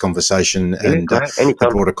some of this conversation and the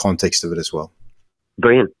broader context of it as well.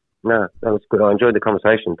 Brilliant. No, that was good. I enjoyed the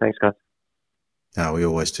conversation. Thanks, guys. No, we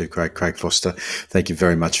always do, Craig. Craig Foster, thank you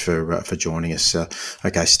very much for joining us.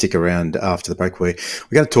 Okay, stick around after the break. We're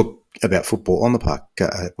going to talk about football on the park.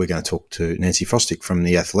 We're going to talk to Nancy Frostick from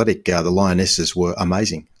The Athletic. The Lionesses were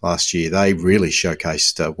amazing last year. They really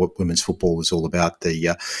showcased what women's football is all about,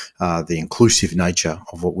 the inclusive nature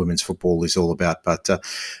of what women's football is all about. But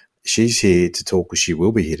she's here to talk, she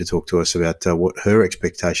will be here to talk to us about what her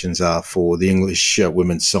expectations are for the English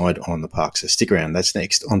women's side on the park. So stick around. That's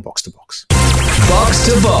next on Box to Box. Box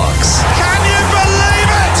to Box. Can you believe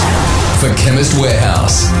it? For Chemist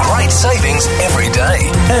Warehouse. Great savings every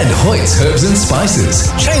day. And Hoyt's Herbs and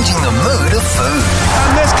Spices. Changing the mood of food.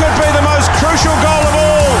 And this could be the most crucial goal of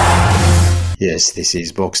all. Yes, this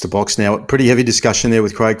is Box to Box. Now, pretty heavy discussion there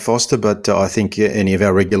with Craig Foster, but I think any of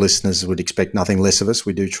our regular listeners would expect nothing less of us.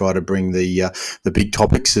 We do try to bring the big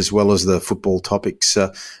topics as well as the football topics,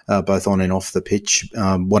 both on and off the pitch.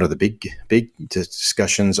 One of the big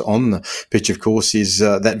discussions on the pitch, of course, is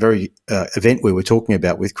that very event we were talking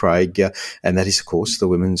about with Craig, and that is, of course, the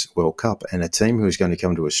Women's World Cup, and a team who is going to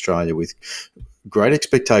come to Australia with great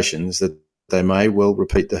expectations that they may well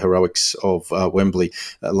repeat the heroics of Wembley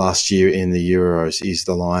last year in the Euros is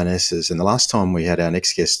the Lionesses. And the last time we had our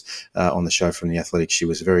next guest on the show from The Athletic, she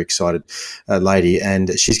was a very excited lady,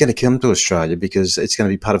 and she's going to come to Australia because it's going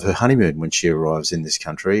to be part of her honeymoon when she arrives in this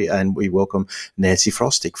country. And we welcome Nancy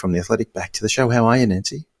Frostick from The Athletic back to the show. How are you,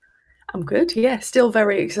 Nancy? I'm good, yeah. Still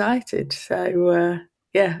very excited. So,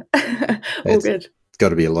 yeah, all good. Got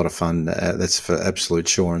to be a lot of fun. That's for absolute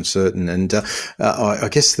sure and certain. And I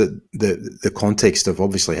guess that the context of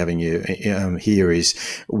obviously having you here is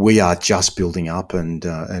we are just building up, and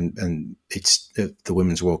it's the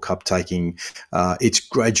Women's World Cup taking its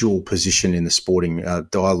gradual position in the sporting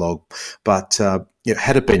dialogue. But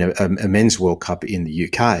had it been a Men's World Cup in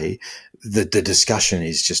the UK, the discussion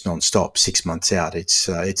is just non-stop 6 months out.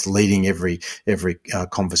 It's leading every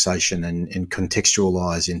conversation and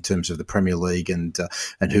contextualise in terms of the Premier League and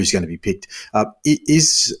who's going to be picked.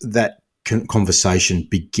 Is that conversation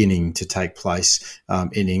beginning to take place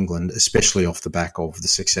in England, especially off the back of the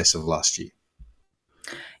success of last year?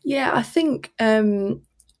 Yeah, I think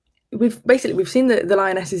we've seen the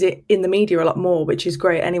Lionesses in the media a lot more, which is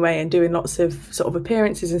great anyway, and doing lots of sort of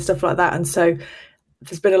appearances and stuff like that. And so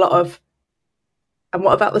there's been a lot of, and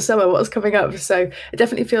what about the summer? What's coming up? So it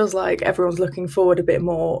definitely feels like everyone's looking forward a bit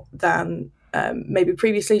more than maybe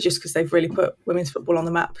previously, just because they've really put women's football on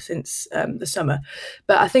the map since the summer.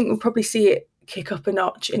 But I think we'll probably see it kick up a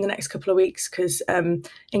notch in the next couple of weeks, because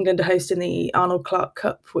England are hosting the Arnold Clark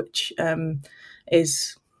Cup, which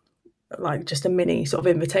is like just a mini sort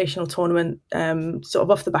of invitational tournament, sort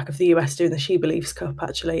of off the back of the US doing the She Believes Cup,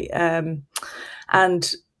 actually.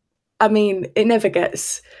 And I mean, it never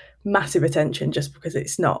gets massive attention just because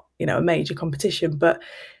it's not, a major competition, but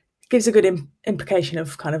it gives a good implication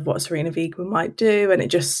of kind of what Serena Wiegmann might do, and it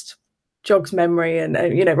just jogs memory and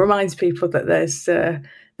reminds people that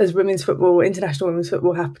there's women's football, international women's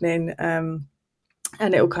football happening, and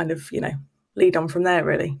it'll kind of lead on from there,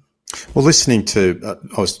 really. Well, listening to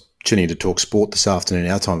I was tuning to Talk Sport this afternoon.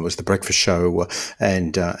 Our time, it was the breakfast show,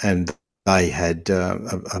 and they had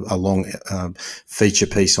a long feature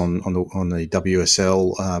piece on the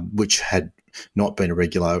WSL, which had not been a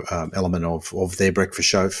regular element of their breakfast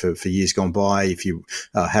show for years gone by. If you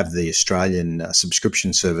have the Australian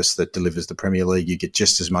subscription service that delivers the Premier League, you get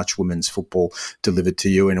just as much women's football delivered to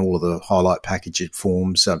you in all of the highlight package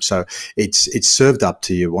forms. So it's served up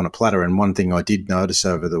to you on a platter. And one thing I did notice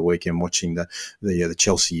over the weekend watching the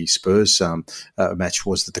Chelsea Spurs match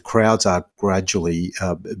was that the crowds are gradually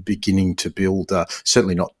beginning to build,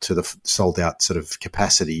 certainly not to the sold out sort of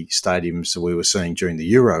capacity stadiums that we were seeing during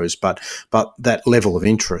the Euros, but that level of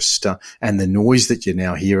interest and the noise that you're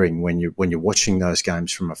now hearing when you're watching those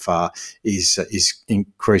games from afar is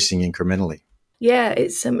increasing incrementally. Yeah,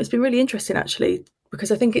 it's been really interesting actually,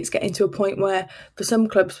 because I think it's getting to a point where for some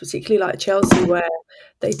clubs, particularly like Chelsea, where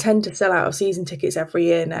they tend to sell out of season tickets every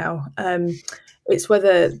year now. It's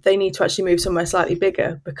whether they need to actually move somewhere slightly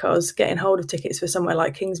bigger, because getting hold of tickets for somewhere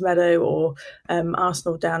like Kingsmeadow or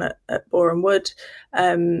Arsenal down at Boreham Wood,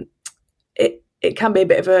 it can be a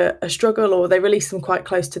bit of a struggle, or they release them quite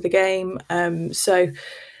close to the game. So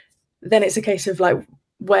then it's a case of like,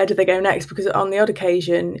 where do they go next? Because on the odd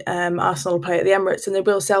occasion, Arsenal will play at the Emirates and they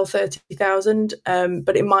will sell 30,000,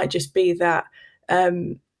 but it might just be that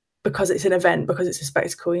because it's an event, because it's a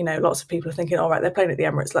spectacle, lots of people are thinking, all right, they're playing at the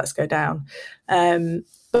Emirates, let's go down.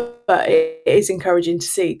 But it is encouraging to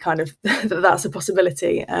see kind of that that's a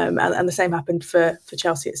possibility. And the same happened for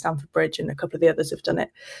Chelsea at Stamford Bridge, and a couple of the others have done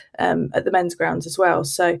it at the men's grounds as well.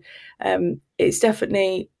 So it's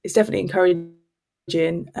definitely encouraging.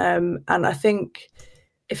 And I think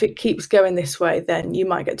if it keeps going this way, then you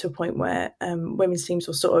might get to a point where women's teams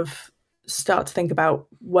will sort of start to think about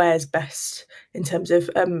where's best in terms of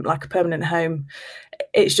like a permanent home.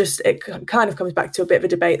 It kind of comes back to a bit of a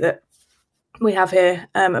debate that we have here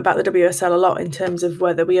about the WSL a lot, in terms of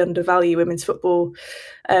whether we undervalue women's football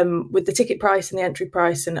with the ticket price and the entry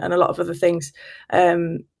price and a lot of other things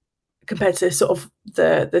compared to sort of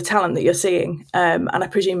the talent that you're seeing. And I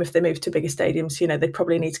presume if they move to bigger stadiums, they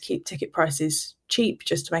probably need to keep ticket prices cheap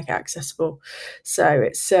just to make it accessible. So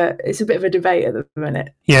it's a bit of a debate at the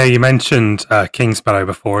minute. Yeah, you mentioned Kingsmeadow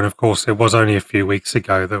before, and of course it was only a few weeks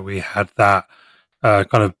ago that we had that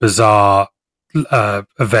kind of bizarre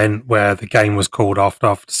event where the game was called off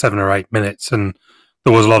after 7 or 8 minutes, and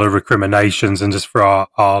there was a lot of recriminations. And just for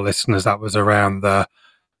our listeners, that was around the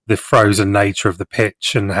frozen nature of the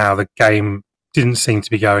pitch and how the game didn't seem to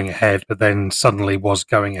be going ahead, but then suddenly was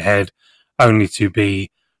going ahead, only to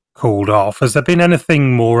be called off. Has there been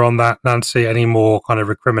anything more on that, Nancy? Any more kind of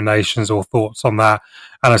recriminations or thoughts on that?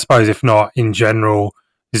 And I suppose if not, in general,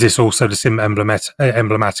 is this also just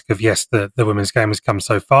emblematic of, yes, the women's game has come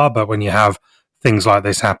so far, but when you have things like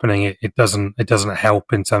this happening, it doesn't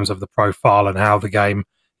help in terms of the profile and how the game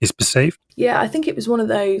is perceived? Yeah, I think it was one of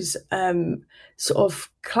those sort of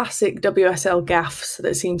classic WSL gaffes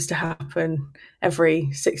that seems to happen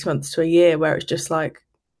every 6 months to a year, where it's just like,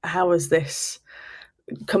 how has this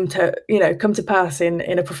come to pass in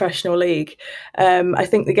a professional league? I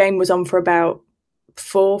think the game was on for about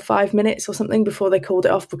 4 or 5 minutes or something before they called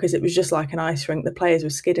it off, because it was just like an ice rink. The players were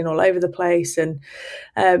skidding all over the place, and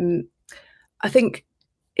I think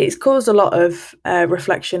it's caused a lot of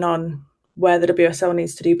reflection on where the WSL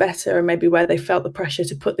needs to do better, and maybe where they felt the pressure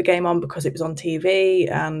to put the game on because it was on TV,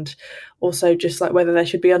 and also just like whether there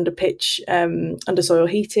should be under soil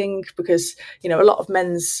heating, because a lot of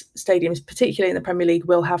men's stadiums, particularly in the Premier League,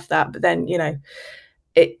 will have that. But then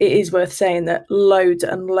it is worth saying that loads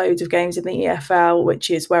and loads of games in the EFL, which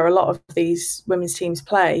is where a lot of these women's teams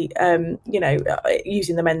play,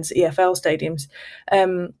 using the men's EFL stadiums,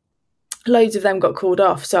 loads of them got called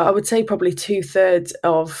off. So I would say probably 2/3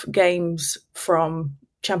 of games from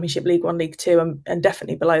Championship, League One, League Two, and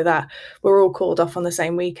definitely below that were all called off on the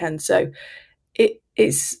same weekend. So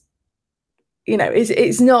it's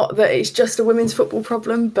not that it's just a women's football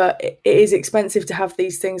problem, but it is expensive to have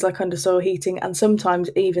these things like under soil heating, and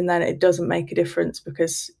sometimes even then it doesn't make a difference,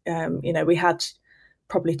 because we had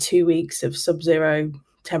probably 2 weeks of sub-zero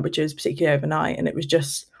temperatures, particularly overnight, and it was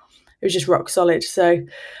just rock solid. So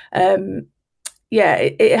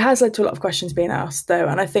it has led to a lot of questions being asked, though,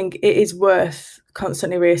 and I think it is worth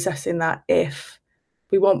constantly reassessing that if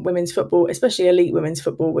we want women's football, especially elite women's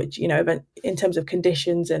football, which, in terms of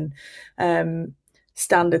conditions and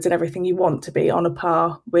standards and everything, you want to be on a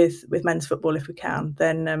par with men's football if we can,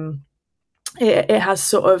 then it has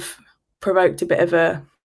sort of provoked a bit of an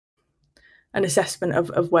assessment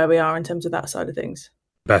of where we are in terms of that side of things.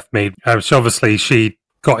 Beth Mead, so obviously she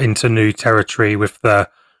got into new territory with the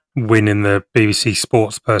win in the BBC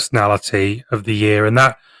Sports Personality of the Year, and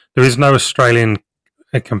that there is no Australian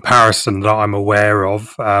comparison that I'm aware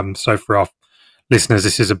of. So for our listeners,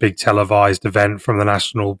 this is a big televised event from the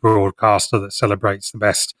national broadcaster that celebrates the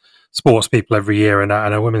best sports people every year, and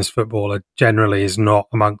a women's footballer generally is not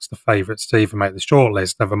amongst the favourites to even make the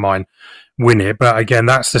shortlist, never mind win it. But again,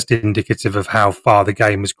 that's just indicative of how far the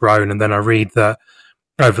game has grown. And then I read that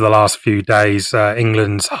over the last few days,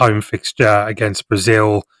 England's home fixture against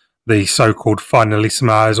Brazil, the so-called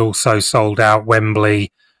Finalissima, is also sold out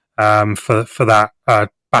Wembley for that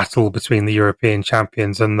battle between the European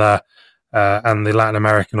champions and the Latin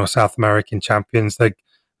American or South American champions.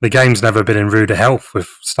 The game's never been in ruder health with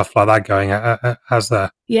stuff like that going, has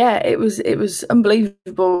there? Yeah, it was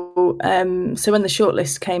unbelievable. So when the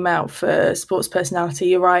shortlist came out for sports personality,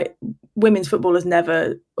 you're right, women's footballers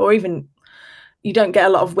never, or even you don't get a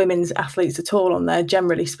lot of women's athletes at all on there,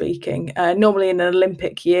 generally speaking. Normally in an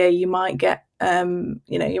Olympic year, you might get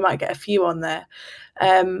a few on there.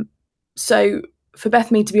 So for Beth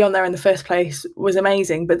Mead to be on there in the first place was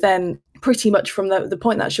amazing. But then pretty much from the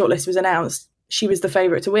point that shortlist was announced, she was the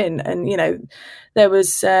favourite to win. And, there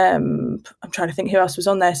was, I'm trying to think who else was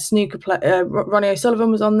on there. Ronnie O'Sullivan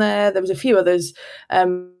was on there. There was a few others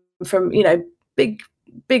from,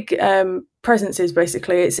 big presences,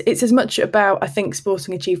 basically. It's as much about, I think,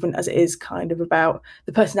 sporting achievement as it is kind of about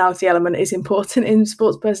the personality element is important in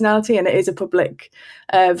sports personality, and it is a public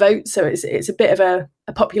vote. So it's a bit of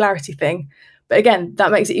a popularity thing. But again,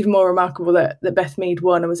 that makes it even more remarkable that Beth Mead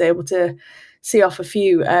won and was able to see off a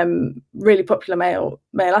few really popular male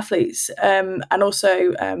athletes. And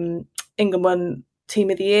also England won Team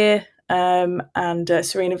of the Year and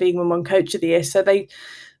Serena Wiegmann won Coach of the Year. So they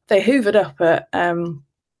hoovered up at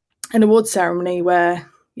an awards ceremony where,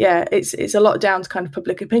 it's a lot down to kind of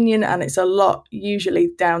public opinion, and it's a lot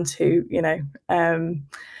usually down to,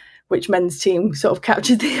 which men's team sort of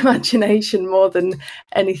captured the imagination more than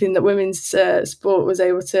anything that women's sport was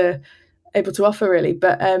able to offer, really.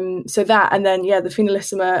 But so that, and then the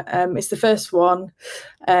Finalissima, it's the first one,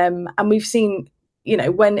 and we've seen,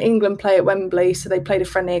 when England play at Wembley, so they played a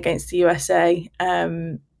friendly against the USA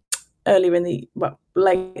earlier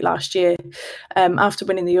late last year, after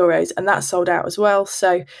winning the Euros, and that sold out as well.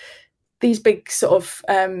 So these big sort of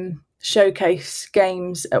showcase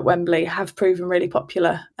games at Wembley have proven really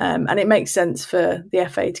popular, and it makes sense for the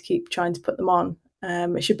FA to keep trying to put them on.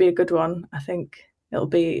 It should be a good one. I think it'll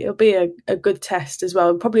be a good test as well.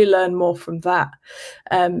 We'll probably learn more from that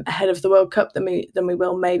ahead of the World Cup than we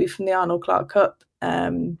will maybe from the Arnold Clark Cup.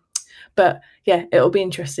 But it'll be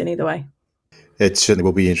interesting either way. It certainly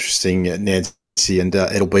will be interesting, Nancy, and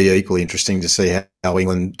it'll be equally interesting to see how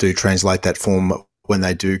England do translate that form when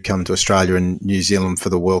they do come to Australia and New Zealand for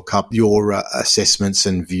the World Cup. Your assessments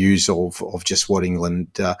and views of just what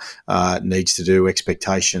England needs to do,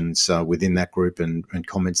 expectations within that group, and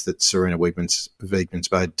comments that Serena Wiegmann's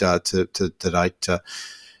made to date.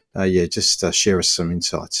 Just share us some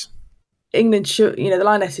insights. England should, the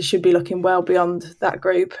Lionesses should be looking well beyond that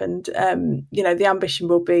group, and the ambition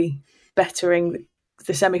will be bettering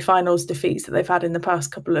the semi-finals defeats that they've had in the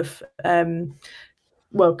past couple of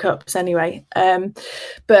World Cups anyway.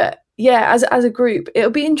 But as a group,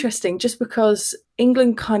 it'll be interesting just because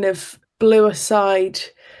England kind of blew aside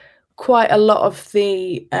quite a lot of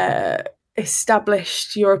the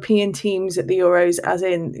established European teams at the Euros, as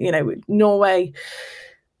in, Norway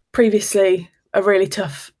previously a really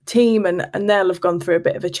tough team, and they'll have gone through a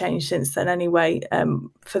bit of a change since then anyway,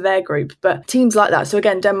 for their group. But teams like that, so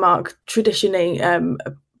again, Denmark traditionally a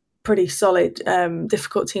pretty solid,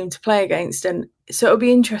 difficult team to play against, and so it'll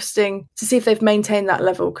be interesting to see if they've maintained that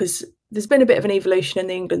level, because there's been a bit of an evolution in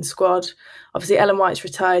the England squad. Obviously Ellen White's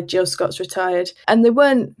retired, Jill Scott's retired, and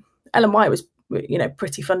Ellen White was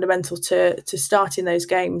pretty fundamental to starting those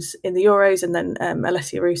games in the Euros, and then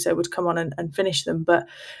Alessia Russo would come on and finish them. But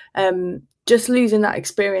just losing that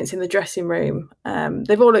experience in the dressing room,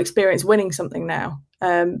 they've all experienced winning something now,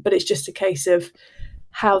 but it's just a case of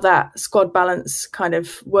how that squad balance kind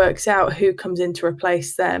of works out, who comes in to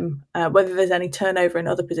replace them, whether there's any turnover in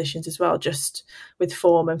other positions as well, just with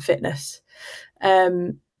form and fitness.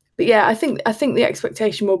 But I think the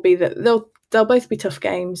expectation will be that they'll both be tough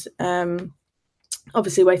games.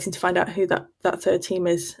 Obviously waiting to find out who that third team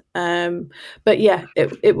is. But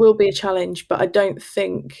it will be a challenge, but I don't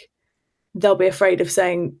think they'll be afraid of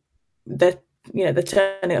saying that, they're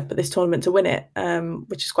turning up at this tournament to win it,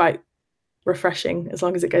 which is quite refreshing as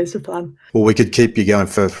long as it goes to plan. Well, we could keep you going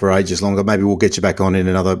for ages longer. Maybe we'll get you back on in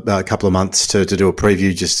another couple of months to do a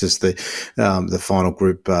preview, just as the final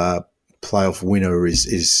group playoff winner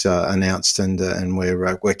is announced, and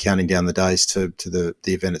we're counting down the days to the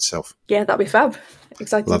event itself. Yeah, that'd be fab.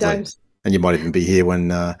 Exciting Lovely. Times. And you might even be here when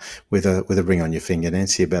with a ring on your finger,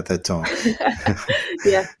 Nancy, about that time.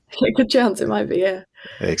 Yeah, a good chance it might be. Yeah.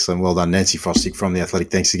 Excellent. Well done, Nancy Frostick from The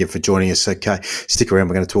Athletic. Thanks again for joining us. Okay, stick around.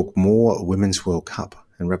 We're going to talk more Women's World Cup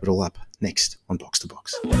and wrap it all up next on Box to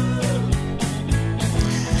Box.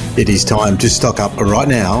 It is time to stock up right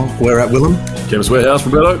now. Where at, Willem? Chemist Warehouse,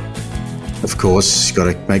 Roberto. Of course, you've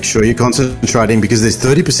got to make sure you're concentrating because there's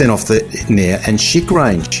 30% off the Nair and Chic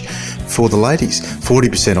range for the ladies,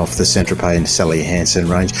 40% off the Saint-Tropez and Sally Hansen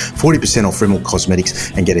range, 40% off Rimmel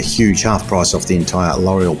Cosmetics, and get a huge half price off the entire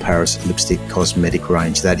L'Oreal Paris lipstick cosmetic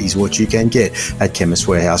range. That is what you can get at Chemist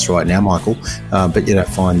Warehouse right now, Michael, but you don't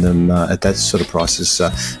find them at that sort of prices,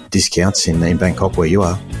 discounts in Bangkok where you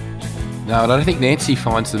are. No, and I don't think Nancy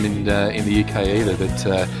finds them in the UK either.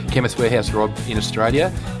 But Chemist Warehouse, Rob, in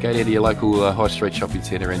Australia, go down to your local high street shopping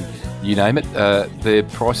centre and you name it. Their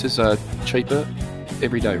prices are cheaper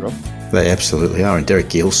every day, Rob. They absolutely are. And Derek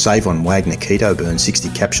Gill, save on Wagner Keto Burn, 60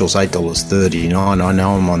 capsules, $8.39. I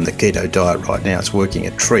know I'm on the keto diet right now. It's working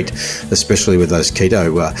a treat, especially with those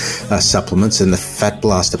keto supplements. And the Fat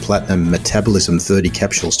Blaster Platinum Metabolism, 30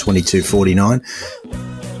 capsules, $22.49.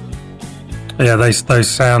 Yeah, those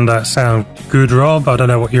sound good, Rob. I don't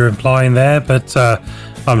know what you're implying there, but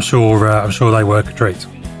I'm sure they work a treat.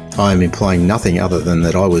 I am implying nothing other than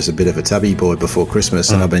that I was a bit of a tubby boy before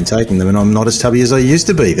Christmas and I've been taking them and I'm not as tubby as I used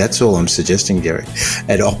to be. That's all I'm suggesting, Derek.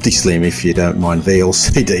 At OptiSlim, if you don't mind,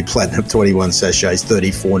 VLCD Platinum 21 sachets,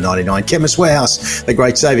 $34.99. Chemist Warehouse, the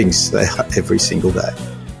great savings every single day.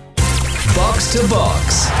 Box to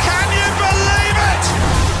Box. Can you believe it?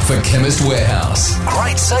 For Chemist Warehouse.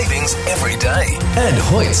 Great savings every day. And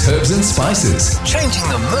Hoyt's Herbs and Spices. Changing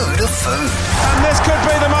the mood of food. And this could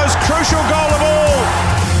be the most crucial goal of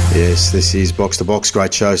all. Yes, this is Box to Box.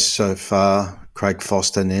 Great show so far. Craig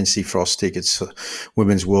Foster, Nancy Frostick. It's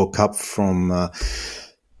Women's World Cup from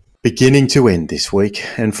beginning to end this week,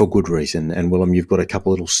 and for good reason. And Willem, you've got a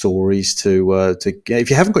couple little stories to if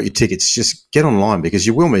you haven't got your tickets, just get online because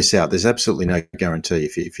you will miss out. There's absolutely no guarantee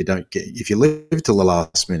if you leave till the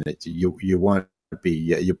last minute, you won't be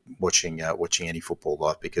you're watching any football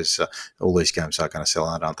live because all these games are going to sell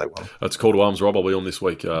out, aren't they? Well, that's call to arms, Rob. I'll be on this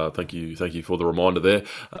week. Thank you for the reminder there.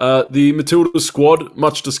 The Matilda squad,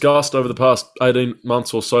 much discussed over the past 18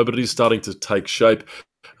 months or so, but it is starting to take shape.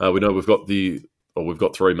 We know we've got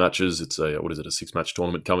 3 matches. It's a 6-match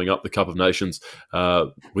tournament coming up, the Cup of Nations,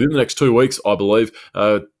 within the next 2 weeks, I believe.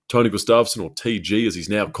 Tony Gustafsson, or TG as he's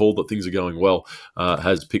now called, that things are going well,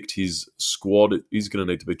 has picked his squad. It is going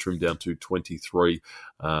to need to be trimmed down to 23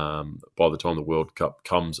 by the time the World Cup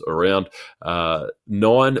comes around.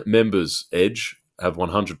 9 members, Edge, have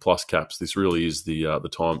 100 plus caps. This really is the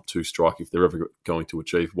time to strike if they're ever going to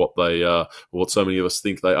achieve what so many of us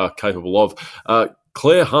think they are capable of.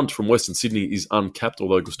 Claire Hunt from Western Sydney is uncapped,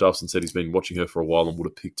 although Gustafsson said he's been watching her for a while and would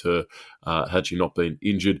have picked her had she not been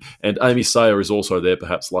injured. And Amy Sayer is also there,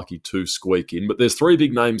 perhaps lucky to squeak in. But there's 3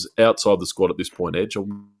 big names outside the squad at this point, Edge.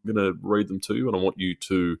 I'm going to read them to you, and I want you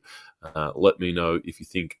to let me know if you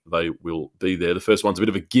think they will be there. The first one's a bit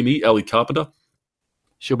of a gimme, Ali Carpenter.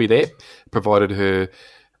 She'll be there, provided her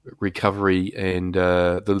recovery and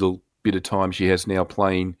the little bit of time she has now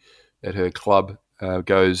playing at her club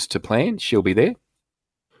goes to plan. She'll be there.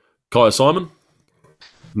 Kaya Simon?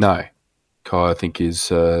 No. Kaya, I think, is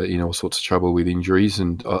in all sorts of trouble with injuries,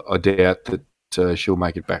 and I doubt that she'll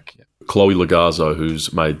make it back. Chloe Lagazzo,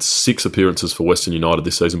 who's made 6 appearances for Western United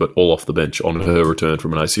this season, but all off the bench on her return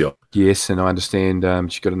from an ACL. Yes, and I understand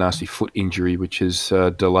she's got a nasty foot injury, which has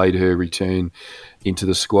delayed her return into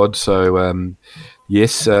the squad. So,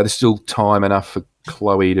 yes, there's still time enough for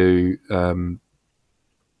Chloe to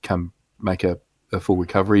come make a full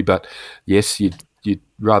recovery. But, yes, you'd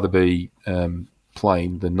rather be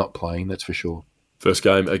playing than not playing, that's for sure. First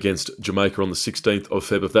game against Jamaica on the 16th of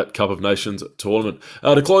Feb of that Cup of Nations tournament.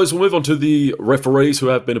 To close, we'll move on to the referees who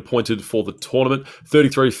have been appointed for the tournament.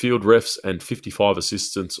 33 field refs and 55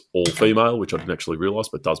 assistants, all female, which I didn't actually realise,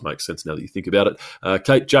 but does make sense now that you think about it.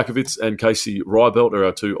 Kate Jakovitz and Casey Rybelt are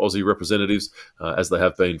our 2 Aussie representatives, as they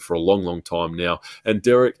have been for a long, long time now. And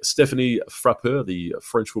Stephanie Frappeur, the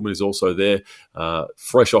French woman, is also there,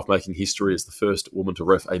 fresh off making history as the first woman to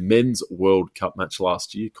ref a men's World Cup match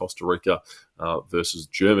last year, Costa Rica versus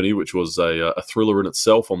Germany, which was a thriller in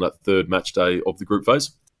itself on that 3rd match day of the group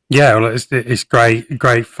phase. Yeah, well, it's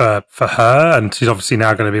great for her, and she's obviously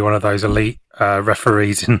now going to be one of those elite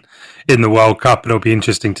referees in the World Cup. It'll be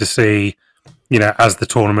interesting to see, as the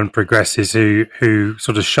tournament progresses, who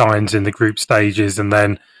sort of shines in the group stages, and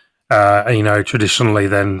then traditionally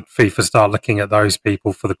then FIFA start looking at those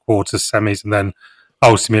people for the quarters, semis, and then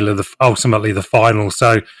ultimately the final.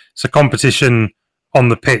 So it's a competition on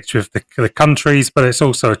the pitch with the countries, but it's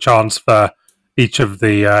also a chance for each of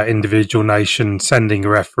the individual nations sending a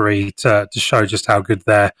referee to show just how good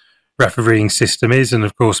their refereeing system is. And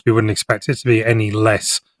of course, we wouldn't expect it to be any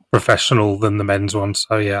less professional than the men's one.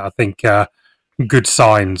 So yeah, I think good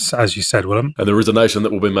signs, as you said, Willem. And there is a nation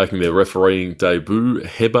that will be making their refereeing debut.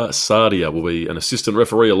 Heba Sadia will be an assistant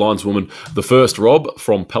referee, a lineswoman, the first, Rob,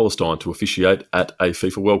 from Palestine to officiate at a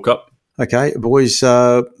FIFA World Cup. Okay, boys,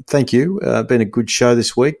 thank you. Been a good show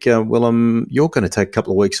this week. Willem, you're going to take a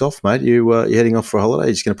couple of weeks off, mate. You're heading off for a holiday.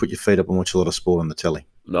 You're just going to put your feet up and watch a lot of sport on the telly.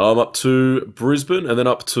 No, I'm up to Brisbane and then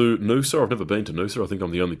up to Noosa. I've never been to Noosa. I think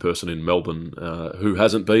I'm the only person in Melbourne who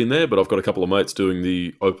hasn't been there, but I've got a couple of mates doing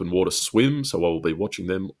the open water swim, so I will be watching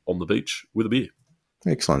them on the beach with a beer.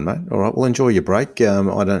 Excellent, mate. All right, well, enjoy your break.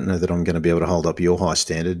 I don't know that I'm going to be able to hold up your high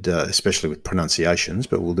standard, especially with pronunciations,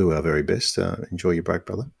 but we'll do our very best. Enjoy your break,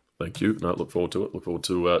 brother. Thank you. No, look forward to it. Look forward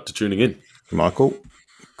to tuning in. Michael,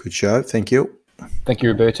 good show. Thank you. Thank you,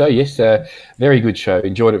 Roberto. Yes, very good show.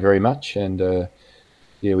 Enjoyed it very much. And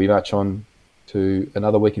yeah, we march on to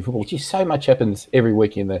another week in football. Just so much happens every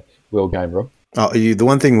week in the World Game, Rob. The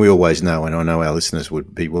one thing we always know, and I know our listeners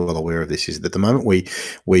would be well aware of this, is that the moment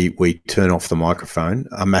we turn off the microphone,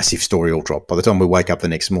 a massive story will drop. By the time we wake up the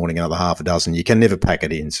next morning, another half a dozen. You can never pack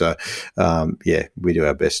it in. So, yeah, we do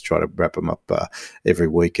our best to try to wrap them up every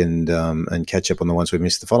week and catch up on the ones we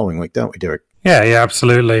missed the following week, don't we, Derek? Yeah,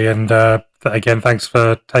 absolutely. And again, thanks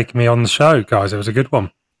for taking me on the show, guys. It was a good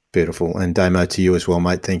one. Beautiful. And Damo, to you as well,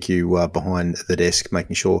 mate. Thank you behind the desk,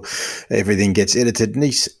 making sure everything gets edited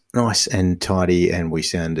nice and tidy, and we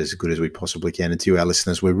sound as good as we possibly can. And to our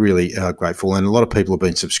listeners, we're really grateful. And a lot of people have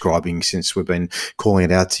been subscribing since we've been calling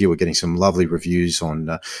it out to you. We're getting some lovely reviews on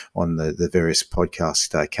the various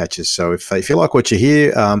podcast catches. So if you like what you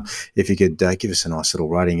hear, if you could give us a nice little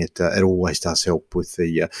rating, it always does help with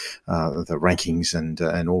the rankings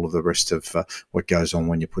and all of the rest of what goes on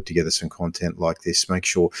when you put together some content like this. Make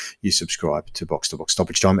sure you subscribe to Box to Box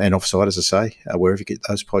Stoppage Time and Offside, as I say, wherever you get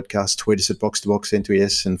those podcasts. Tweet us at Box to Box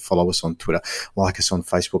N2S and follow us on Twitter, like us on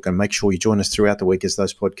Facebook, and make sure you join us throughout the week as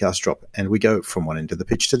those podcasts drop and we go from one end of the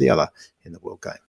pitch to the other in the World Game.